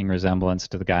striking resemblance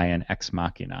to the guy in Ex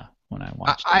Machina when I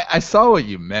watched it. I saw what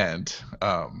you meant.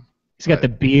 He's got the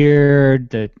beard,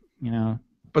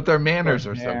 But their manners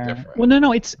are so different. Well,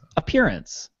 no, it's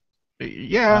appearance.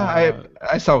 Yeah,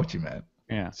 I saw what you meant.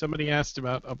 Yeah. Somebody asked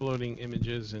about uploading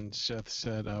images, and Seth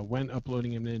said, when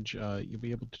uploading an image, you'll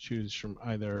be able to choose from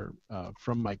either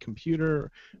from my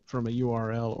computer, from a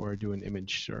URL, or do an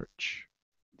image search.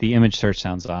 The image search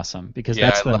sounds awesome because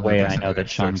that's the way I know that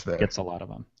Sean gets a lot of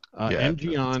them.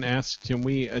 MGon asks, can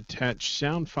we attach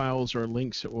sound files or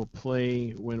links that will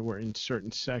play when we're in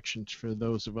certain sections for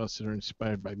those of us that are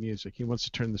inspired by music? He wants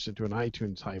to turn this into an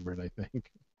iTunes hybrid, I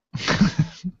think.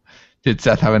 Did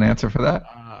Seth have an answer for that?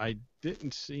 I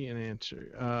didn't see an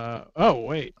answer. Oh,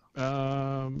 wait.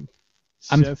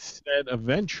 Seth said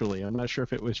eventually. I'm not sure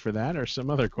if it was for that or some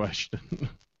other question.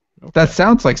 Okay. That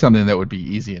sounds like something that would be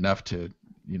easy enough to,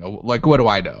 what do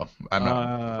I know? I'm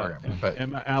not programming. But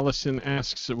Emma Allison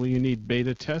asks, will you need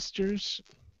beta testers?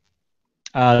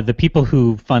 The people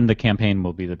who fund the campaign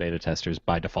will be the beta testers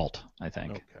by default, I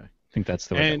think. Okay. I think that's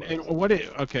the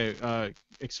way.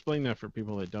 Explain that for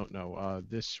people that don't know.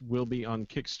 This will be on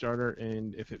Kickstarter,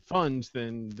 and if it funds,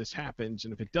 then this happens,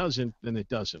 and if it doesn't, then it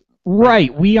doesn't.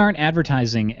 Right. We aren't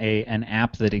advertising an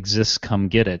app that exists. Come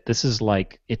get it. This is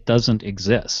like it doesn't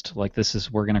exist. Like this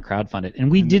is we're going to crowdfund it, and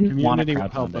we didn't want to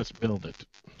crowdfund help us build it.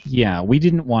 Yeah, we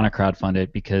didn't want to crowdfund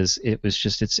it because it was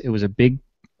just it was a big.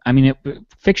 I mean,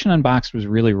 Fiction Unboxed was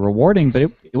really rewarding, but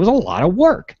it was a lot of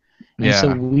work. And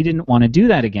so we didn't want to do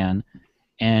that again,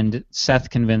 and Seth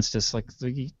convinced us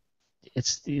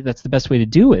that's the best way to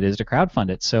do it is to crowdfund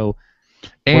it. So,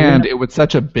 and it was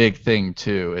such a big thing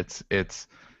too.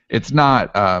 It's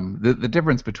not the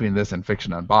difference between this and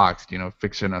Fiction Unboxed.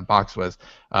 Fiction Unboxed was,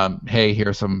 hey,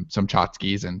 here's some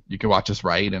tchotchkes, and you can watch us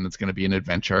write, and it's going to be an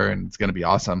adventure, and it's going to be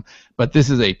awesome. But this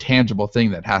is a tangible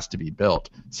thing that has to be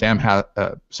built.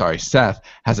 Seth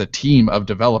has a team of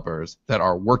developers that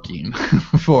are working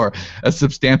for a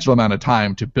substantial amount of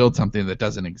time to build something that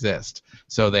doesn't exist.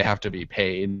 So they have to be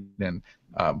paid, and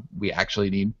we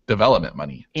actually need development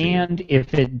money. And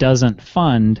if it doesn't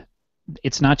fund,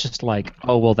 it's not just like,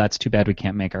 oh, well, that's too bad we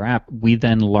can't make our app. We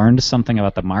then learned something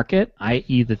about the market,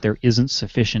 i.e. that there isn't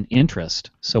sufficient interest,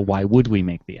 so why would we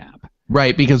make the app?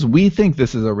 Right, because we think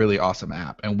this is a really awesome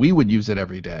app, and we would use it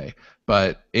every day,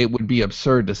 but it would be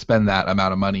absurd to spend that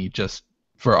amount of money just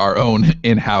for our own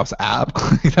in-house app.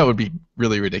 That would be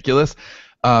really ridiculous.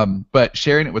 But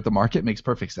sharing it with the market makes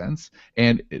perfect sense,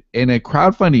 and a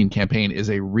crowdfunding campaign is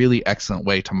a really excellent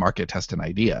way to market test an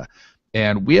idea.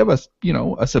 And we have a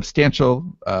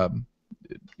substantial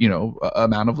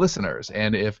amount of listeners,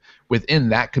 and if within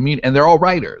that community, and they're all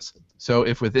writers. So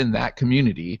if within that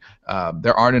community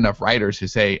there aren't enough writers who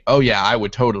say, "Oh yeah, I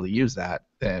would totally use that,"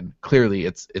 then clearly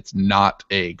it's not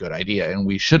a good idea, and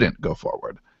we shouldn't go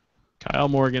forward. Kyle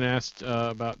Morgan asked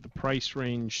about the price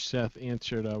range. Seth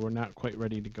answered, "We're not quite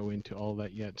ready to go into all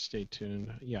that yet. Stay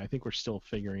tuned." Yeah, I think we're still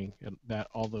figuring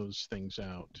all those things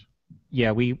out.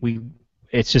 Yeah,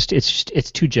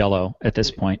 it's too jello at this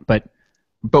point, but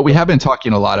we have been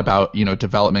talking a lot about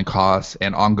development costs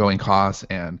and ongoing costs,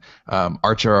 and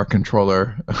Archer, our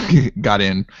controller, got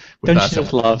in with don't us. you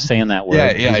just love saying that word?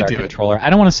 Yeah, he's I our do. Controller.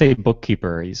 I don't want to say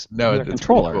bookkeeper. He's a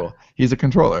controller. Cool. He's a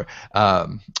controller,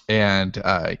 and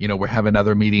we're having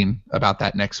another meeting about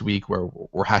that next week where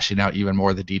we're hashing out even more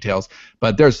of the details.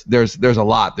 But there's a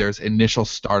lot. There's initial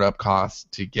startup costs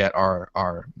to get our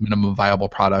minimum viable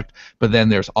product, but then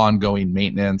there's ongoing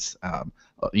maintenance.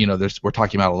 We're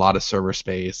talking about a lot of server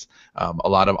space, a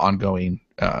lot of ongoing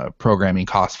programming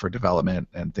costs for development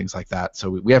and things like that.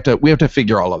 So we have to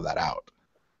figure all of that out.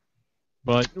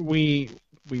 But we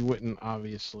wouldn't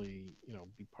obviously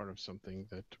be part of something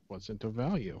that wasn't of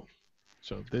value.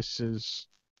 So this is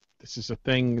a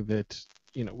thing that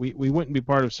we wouldn't be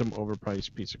part of some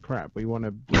overpriced piece of crap. We want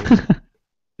to build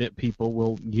that people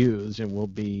will use and will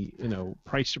be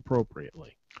priced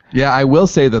appropriately. Yeah, I will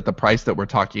say that the price that we're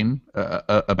talking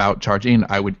about charging,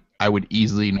 I would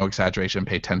easily, no exaggeration,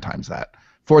 pay 10 times that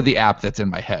for the app that's in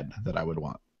my head that I would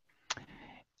want.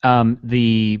 Where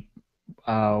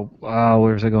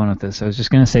was I going with this? I was just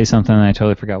going to say something and I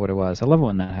totally forgot what it was. I love it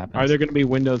when that happens. Are there going to be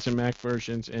Windows and Mac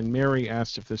versions? And Mary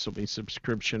asked if this will be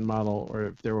subscription model or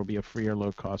if there will be a free or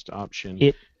low cost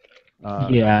option.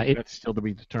 That's still to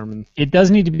be determined. It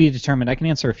does need to be determined. I can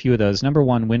answer a few of those. Number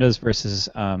one, Windows versus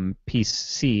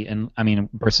PC,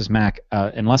 versus Mac.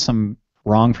 Unless I'm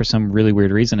wrong for some really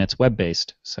weird reason, it's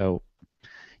web-based. So,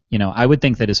 I would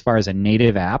think that as far as a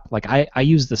native app, like I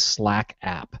use the Slack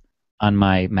app on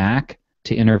my Mac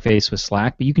to interface with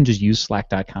Slack, but you can just use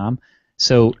Slack.com.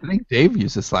 So I think Dave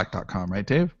uses Slack.com, right,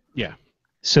 Dave? Yeah.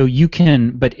 So you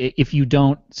can, but if you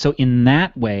don't, so in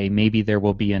that way, maybe there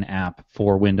will be an app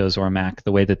for Windows or Mac,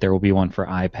 the way that there will be one for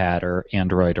iPad or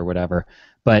Android or whatever.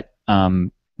 But the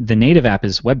native app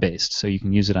is web-based, so you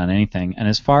can use it on anything. And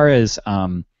as far as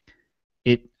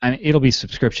it'll be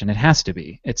subscription. It has to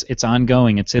be. It's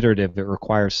ongoing. It's iterative. It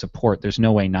requires support. There's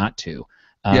no way not to.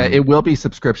 Yeah, it will be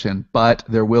subscription, but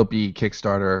there will be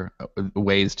Kickstarter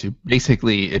ways to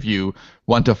basically, if you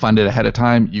want to fund it ahead of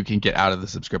time, you can get out of the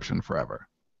subscription forever.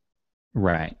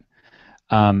 Right.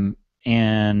 And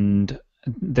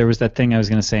there was that thing I was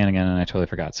going to say and I totally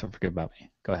forgot, so forget about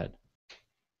me. Go ahead.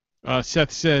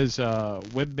 Seth says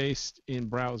web-based in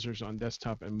browsers on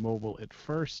desktop and mobile at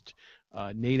first.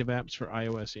 Native apps for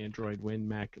iOS, Android, Win,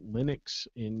 Mac, Linux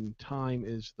in time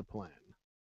is the plan.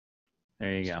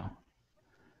 There you go.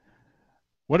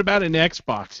 What about an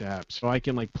Xbox app so I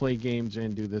can play games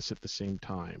and do this at the same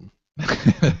time?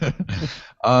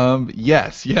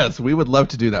 Yes, we would love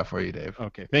to do that for you, Dave.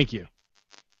 Okay, thank you.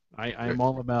 I am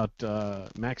all about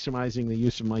maximizing the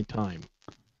use of my time.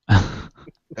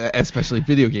 Especially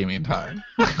video gaming time.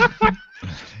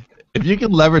 If you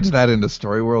can leverage that into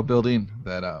story world building,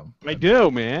 then I do,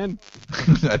 man.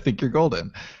 I think you're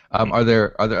golden. Are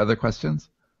there other questions?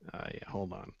 Yeah,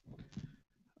 hold on.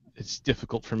 It's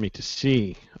difficult for me to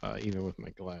see even with my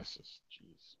glasses.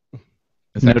 Jeez.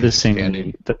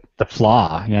 Noticing the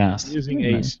flaw, yes. I'm using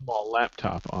a small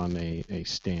laptop on a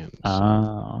stand.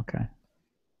 Oh, okay.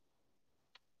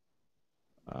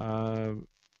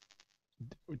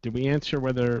 Did we answer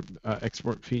whether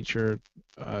export feature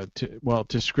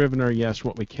to Scrivener? Yes,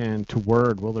 what we can. To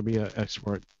Word, will there be an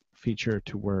export feature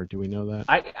to Word? Do we know that?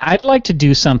 I'd like to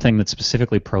do something that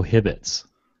specifically prohibits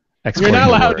exporting. You're not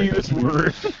allowed to use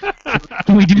Word.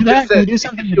 Can we do that? Can we do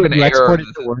something to export it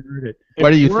to Word?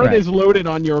 What do you Word think? is loaded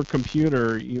on your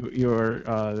computer,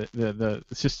 the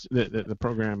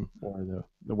program or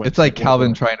the website. It's like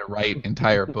Calvin trying to write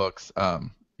entire books,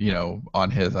 on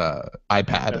his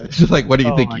iPad. It's just like, what are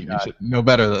you thinking? You should know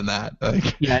better than that.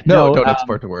 Don't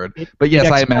export to Word. But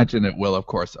yes, I imagine it will, of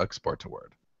course, export to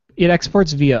Word. It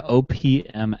exports via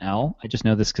OPML. I just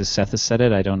know this because Seth has said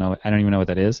it. I don't even know what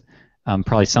that is.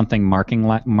 Probably something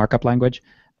markup language.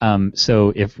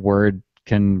 So if Word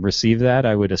can receive that,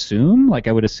 I would assume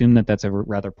that that's a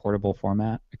rather portable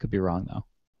format. I could be wrong though.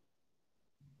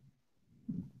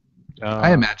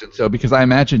 I imagine so, because I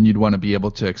imagine you'd want to be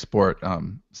able to export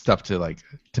stuff to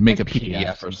make a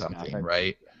PDF or something,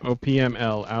 right?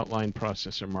 OPML, outline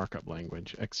processor markup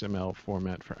language, XML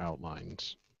format for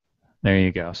outlines. There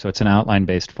you go. So it's an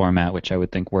outline-based format, which I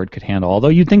would think Word could handle. Although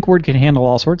you'd think Word could handle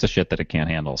all sorts of shit that it can't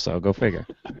handle. So go figure.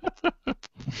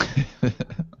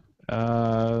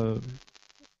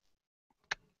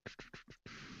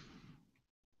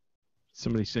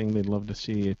 Somebody's saying they'd love to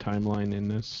see a timeline in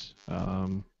this.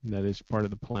 That is part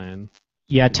of the plan.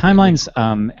 Yeah, timelines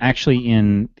actually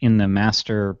in the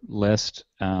master list.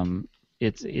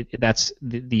 That's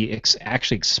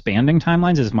actually expanding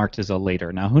timelines is marked as a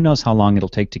later. Now, who knows how long it'll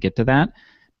take to get to that?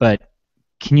 But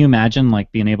can you imagine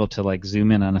like being able to like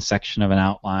zoom in on a section of an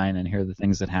outline and hear the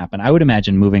things that happen? I would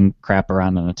imagine moving crap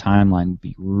around on a timeline would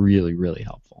be really, really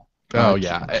helpful. Oh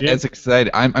yeah, it's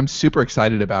exciting. I'm super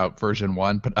excited about version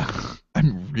 1, but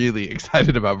I'm really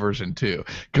excited about version 2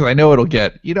 because I know it'll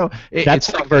get That's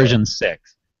it's like version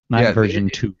 6, not version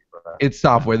 2. It's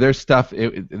software. There's stuff.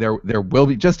 There will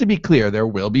be, just to be clear, there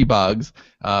will be bugs,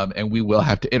 and we will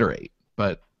have to iterate.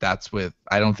 But that's with.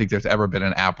 I don't think there's ever been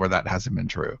an app where that hasn't been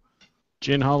true.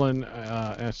 Jen Holland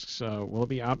asks, will it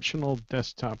be optional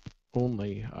desktop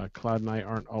only? Cloud and I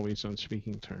aren't always on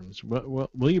speaking terms.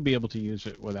 Will you be able to use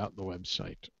it without the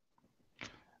website?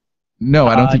 No,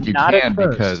 I don't think you not can at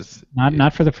first. because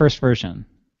not for the first version.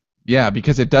 Yeah,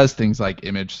 because it does things like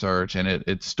image search and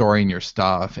it's storing your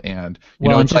stuff, and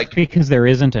it's like because there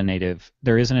isn't a native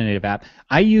app.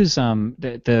 I use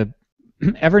the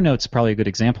Evernote's probably a good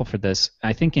example for this.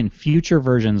 I think in future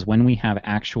versions when we have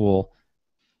actual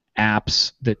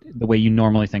apps that the way you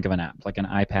normally think of an app, like an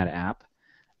iPad app,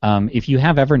 if you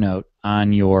have Evernote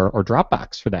on or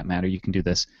Dropbox for that matter, you can do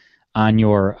this on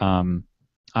your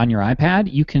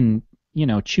iPad. You can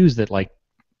choose that like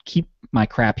keep my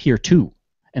crap here too.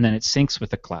 And then it syncs with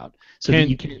the cloud, so that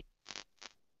you can.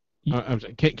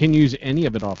 Can you use any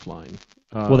of it offline?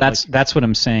 Well, that's what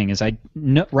I'm saying. Is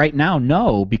right now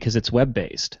no, because it's web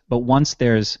based. But once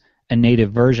there's a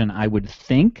native version, I would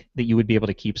think that you would be able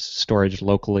to keep storage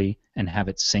locally and have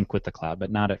it sync with the cloud,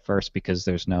 but not at first because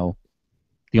the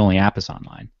only app is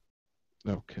online.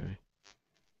 Okay.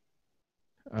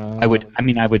 I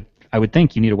would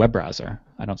think you need a web browser.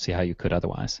 I don't see how you could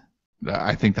otherwise.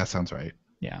 I think that sounds right.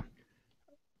 Yeah.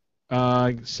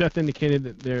 Seth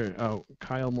indicated that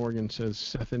Kyle Morgan says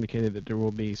Seth indicated that there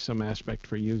will be some aspect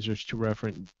for users to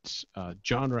reference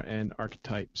genre and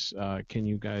archetypes. Can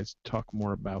you guys talk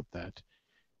more about that?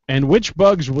 And which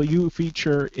bugs will you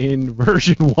feature in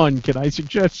version 1? Can I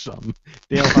suggest some?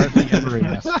 Dale Hartley Emery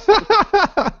asks.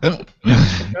 I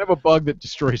have a bug that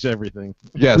destroys everything.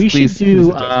 Yes, we please, should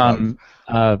do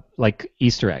like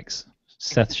Easter eggs.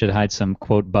 Seth should hide some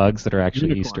quote bugs that are actually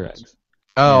Unicorns. Easter eggs.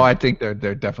 Oh, Yeah. I think there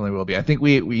definitely will be. I think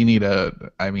we need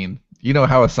I mean, you know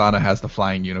how Asana has the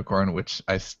flying unicorn, which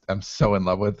I'm so in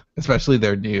love with, especially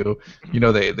their new. They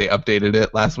updated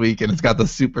it last week, and it's got the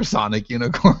supersonic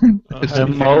unicorn. The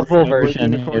mobile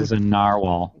version is a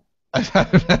narwhal.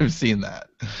 I've seen that.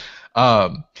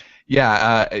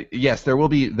 Yes, there'll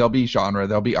be genre,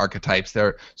 there'll be archetypes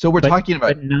there. So we're talking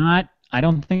about, but not. I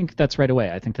don't think that's right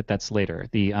away. I think that's later.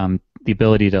 The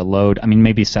ability to load. I mean,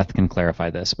 maybe Seth can clarify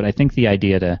this, but I think the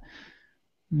idea to,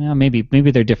 maybe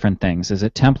they're different things. Is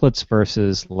it templates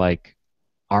versus like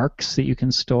arcs that you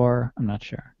can store? I'm not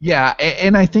sure. Yeah,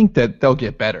 and I think that they'll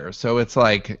get better. So it's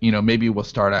like, maybe we'll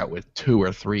start out with 2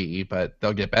 or 3, but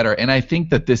they'll get better. And I think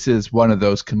that this is one of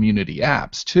those community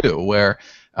apps too, where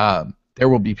there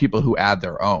will be people who add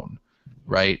their own,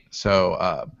 right?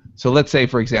 So let's say,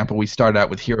 for example, we start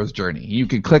out with Hero's Journey. You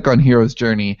can click on Hero's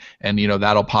Journey, and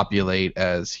that'll populate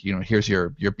as here's your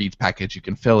beats package. You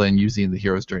can fill in using the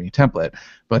Hero's Journey template.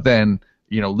 But then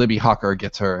Libby Hawker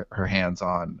gets her hands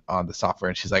on the software,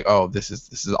 and she's like, oh, this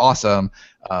is awesome.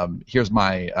 Here's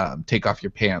my take off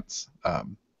your pants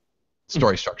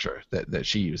story structure that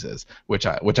she uses, which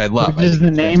I love. Which is the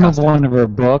name of one of her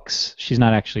books. She's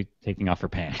not actually taking off her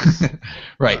pants.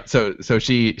 Right. So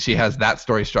she has that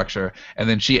story structure, and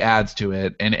then she adds to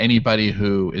it, and anybody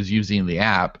who is using the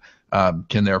app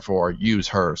can therefore use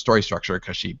her story structure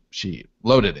because she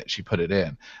loaded it, she put it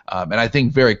in, and I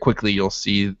think very quickly you'll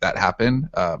see that happen.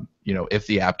 If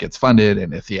the app gets funded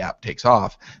and if the app takes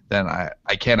off, then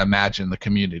I can't imagine the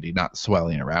community not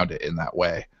swelling around it in that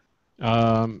way.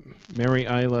 Mary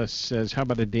Isla says, how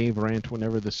about a Dave rant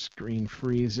whenever the screen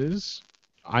freezes?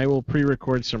 I will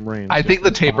pre-record some rants. I think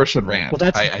the taper should rant.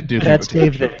 Well, I do. That's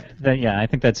Dave. Yeah, I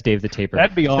think that's Dave the taper.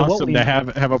 That'd be awesome to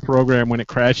have a program when it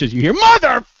crashes. You hear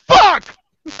motherfuck.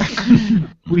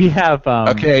 We have.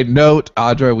 Okay, note,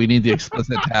 Audra, we need the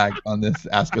explicit tag on this.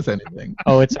 Ask us anything.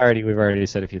 Oh, we've already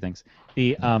said a few things.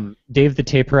 The Dave the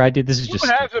taper I did. This is just.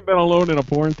 Who hasn't been alone in a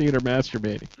porn theater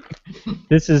masturbating?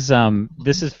 This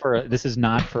is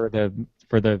not for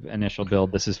for the initial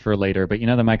build. This is for later. But you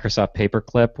know the Microsoft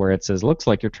paperclip where it says, "Looks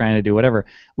like you're trying to do whatever."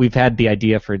 We've had the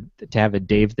idea to have a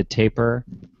Dave the Taper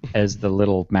as the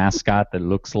little mascot that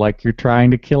looks like you're trying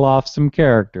to kill off some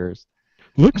characters.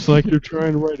 Looks like you're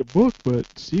trying to write a book, but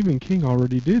Stephen King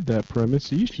already did that premise,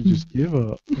 so you should just give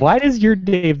up. Why does your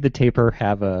Dave the Taper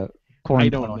have a I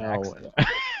don't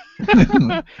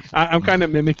know. I'm kind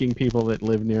of mimicking people that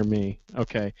live near me.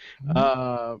 Okay.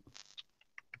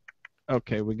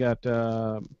 Okay, we got...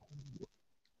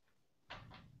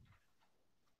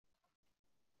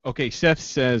 Okay, Seth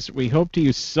says, we hope to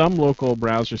use some local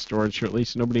browser storage so at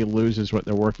least nobody loses what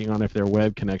they're working on if their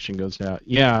web connection goes out.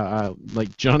 Yeah,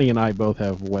 like Johnny and I both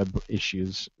have web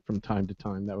issues from time to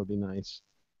time. That would be nice.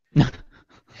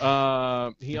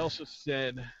 He also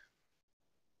said,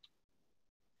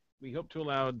 we hope to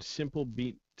allow simple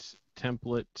beat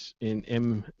templates in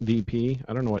MVP.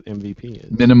 I don't know what MVP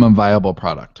is. Minimum viable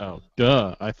product. Oh,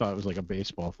 duh. I thought it was like a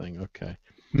baseball thing. Okay.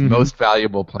 Most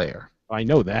valuable player. I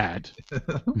know that.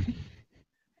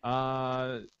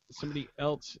 Somebody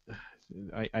else,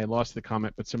 I lost the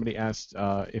comment, but somebody asked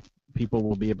if people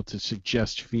will be able to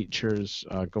suggest features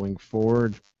going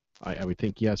forward. I would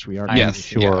think yes, we are. I'm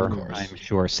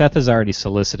sure. Seth has already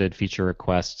solicited feature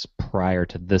requests prior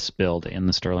to this build in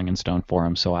the Sterling and Stone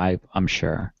forum, so I'm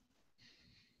sure.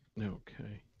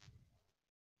 Okay.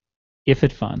 If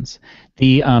it funds.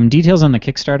 The details on the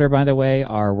Kickstarter, by the way,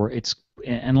 are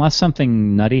unless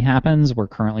something nutty happens, we're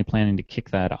currently planning to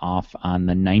kick that off on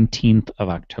the 19th of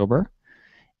October.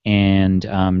 And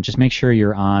just make sure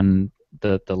you're on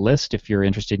the list if you're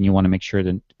interested and you want to make sure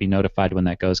to be notified when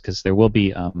that goes, because there will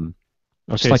be,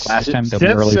 just like last time, there'll be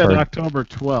early Seth said bird. October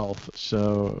 12th,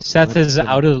 so... Seth is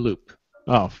out of the loop.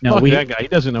 Oh, no, that guy. He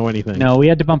doesn't know anything. No, we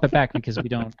had to bump it back because we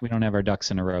don't have our ducks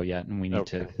in a row yet, and we need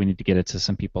to get it to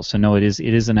some people. So no, it is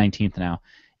the 19th now,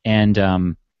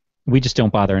 and we just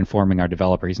don't bother informing our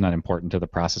developer. He's not important to the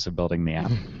process of building the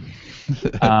app.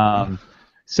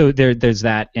 So there's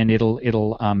that, and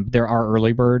there are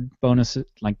early bird bonuses,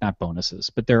 like not bonuses,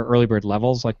 but there are early bird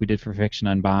levels like we did for Fiction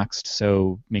Unboxed.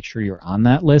 So make sure you're on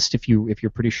that list if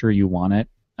you're pretty sure you want it.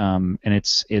 And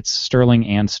it's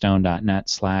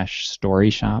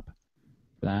sterlingandstone.net/StoryShop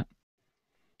for that.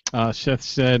 Seth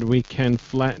said we can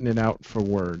flatten it out for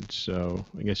Word, so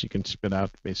I guess you can spit out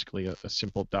basically a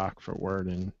simple doc for Word,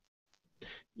 and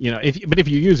if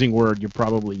you're using Word, you're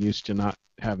probably used to not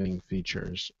having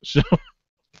features. So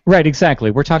right, exactly.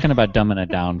 We're talking about dumbing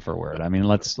it down for Word. I mean,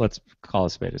 let's call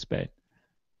a spade a spade.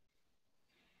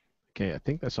 Okay, I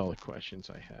think that's all the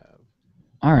questions I have.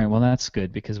 All right, well, that's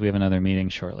good because we have another meeting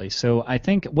shortly. So I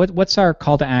think what's our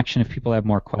call to action if people have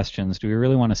more questions? Do we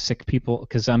really want to sick people?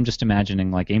 Because I'm just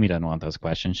imagining like Amy doesn't want those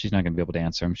questions. She's not going to be able to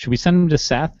answer them. Should we send them to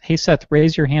Seth? Hey, Seth,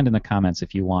 raise your hand in the comments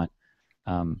if you want.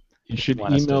 You should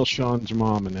email Sean's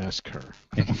mom and ask her.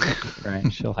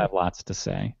 Right, she'll have lots to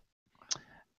say.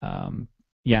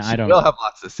 Yeah, I don't. We'll have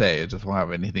lots to say. It just won't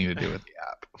have anything to do with the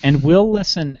app. And we'll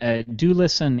listen. Do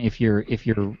listen if you're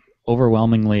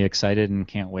overwhelmingly excited and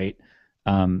can't wait.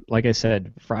 Like I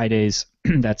said, Fridays,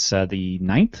 that's the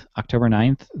 9th, October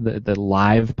 9th, the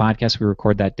live podcast we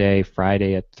record that day,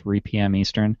 Friday at 3 p.m.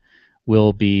 Eastern,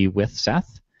 will be with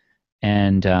Seth.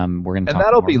 And we're going to talk. And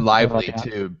that'll be lively,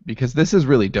 too, because this is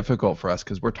really difficult for us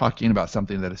because we're talking about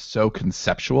something that is so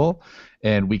conceptual,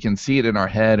 and we can see it in our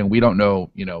head, and we don't know,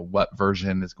 what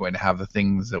version is going to have the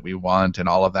things that we want and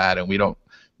all of that, and we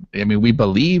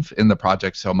believe in the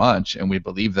project so much, and we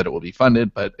believe that it will be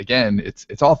funded, but again,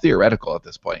 it's all theoretical at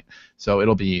this point. So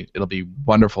it'll be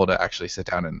wonderful to actually sit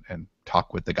down and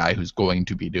talk with the guy who's going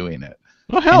to be doing it.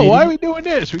 Well, hell, why are we doing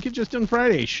this? We could just do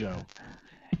Friday's show.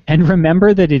 And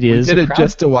remember that it is. We did it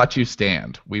just to watch you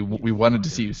stand. We wanted to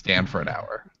see you stand for an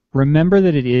hour. Remember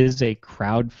that it is a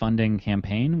crowdfunding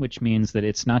campaign, which means that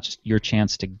it's not just your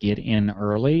chance to get in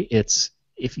early. It's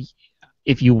if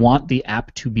you want the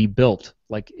app to be built.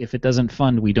 Like if it doesn't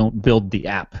fund, we don't build the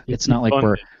app. It's not like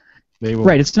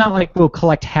right. It's not like we'll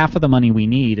collect half of the money we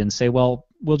need and say, well,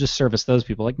 we'll just service those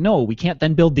people. Like no, we can't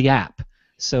then build the app.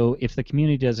 So if the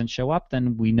community doesn't show up,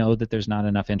 then we know that there's not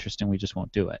enough interest and we just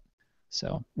won't do it.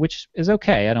 So, which is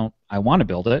okay. I want to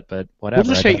build it, but whatever.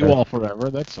 We'll just hate you all forever.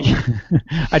 That's all.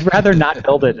 I'd rather not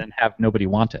build it and have nobody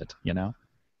want it.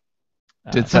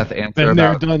 Did Seth answer been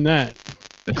there, done that.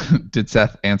 Did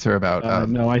Seth answer about?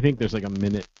 No, I think there's like a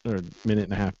minute or minute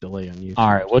and a half delay on YouTube.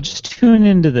 All right, well, just tune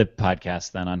into the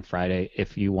podcast then on Friday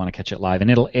if you want to catch it live, and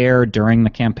it'll air during the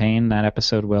campaign. That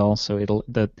episode will. So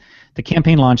the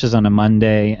campaign launches on a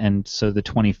Monday, and so the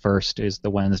 21st is the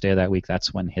Wednesday of that week.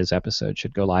 That's when his episode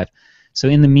should go live. So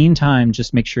in the meantime,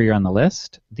 just make sure you're on the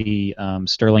list. The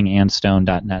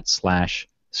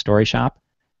sterlingandstone.net/StoryShop.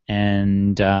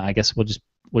 And I guess we'll just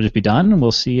be done, and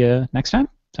we'll see you next time.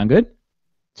 Sound good?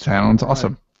 Sounds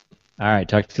awesome. All right.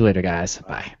 Talk to you later, guys.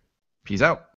 Bye. Peace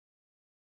out.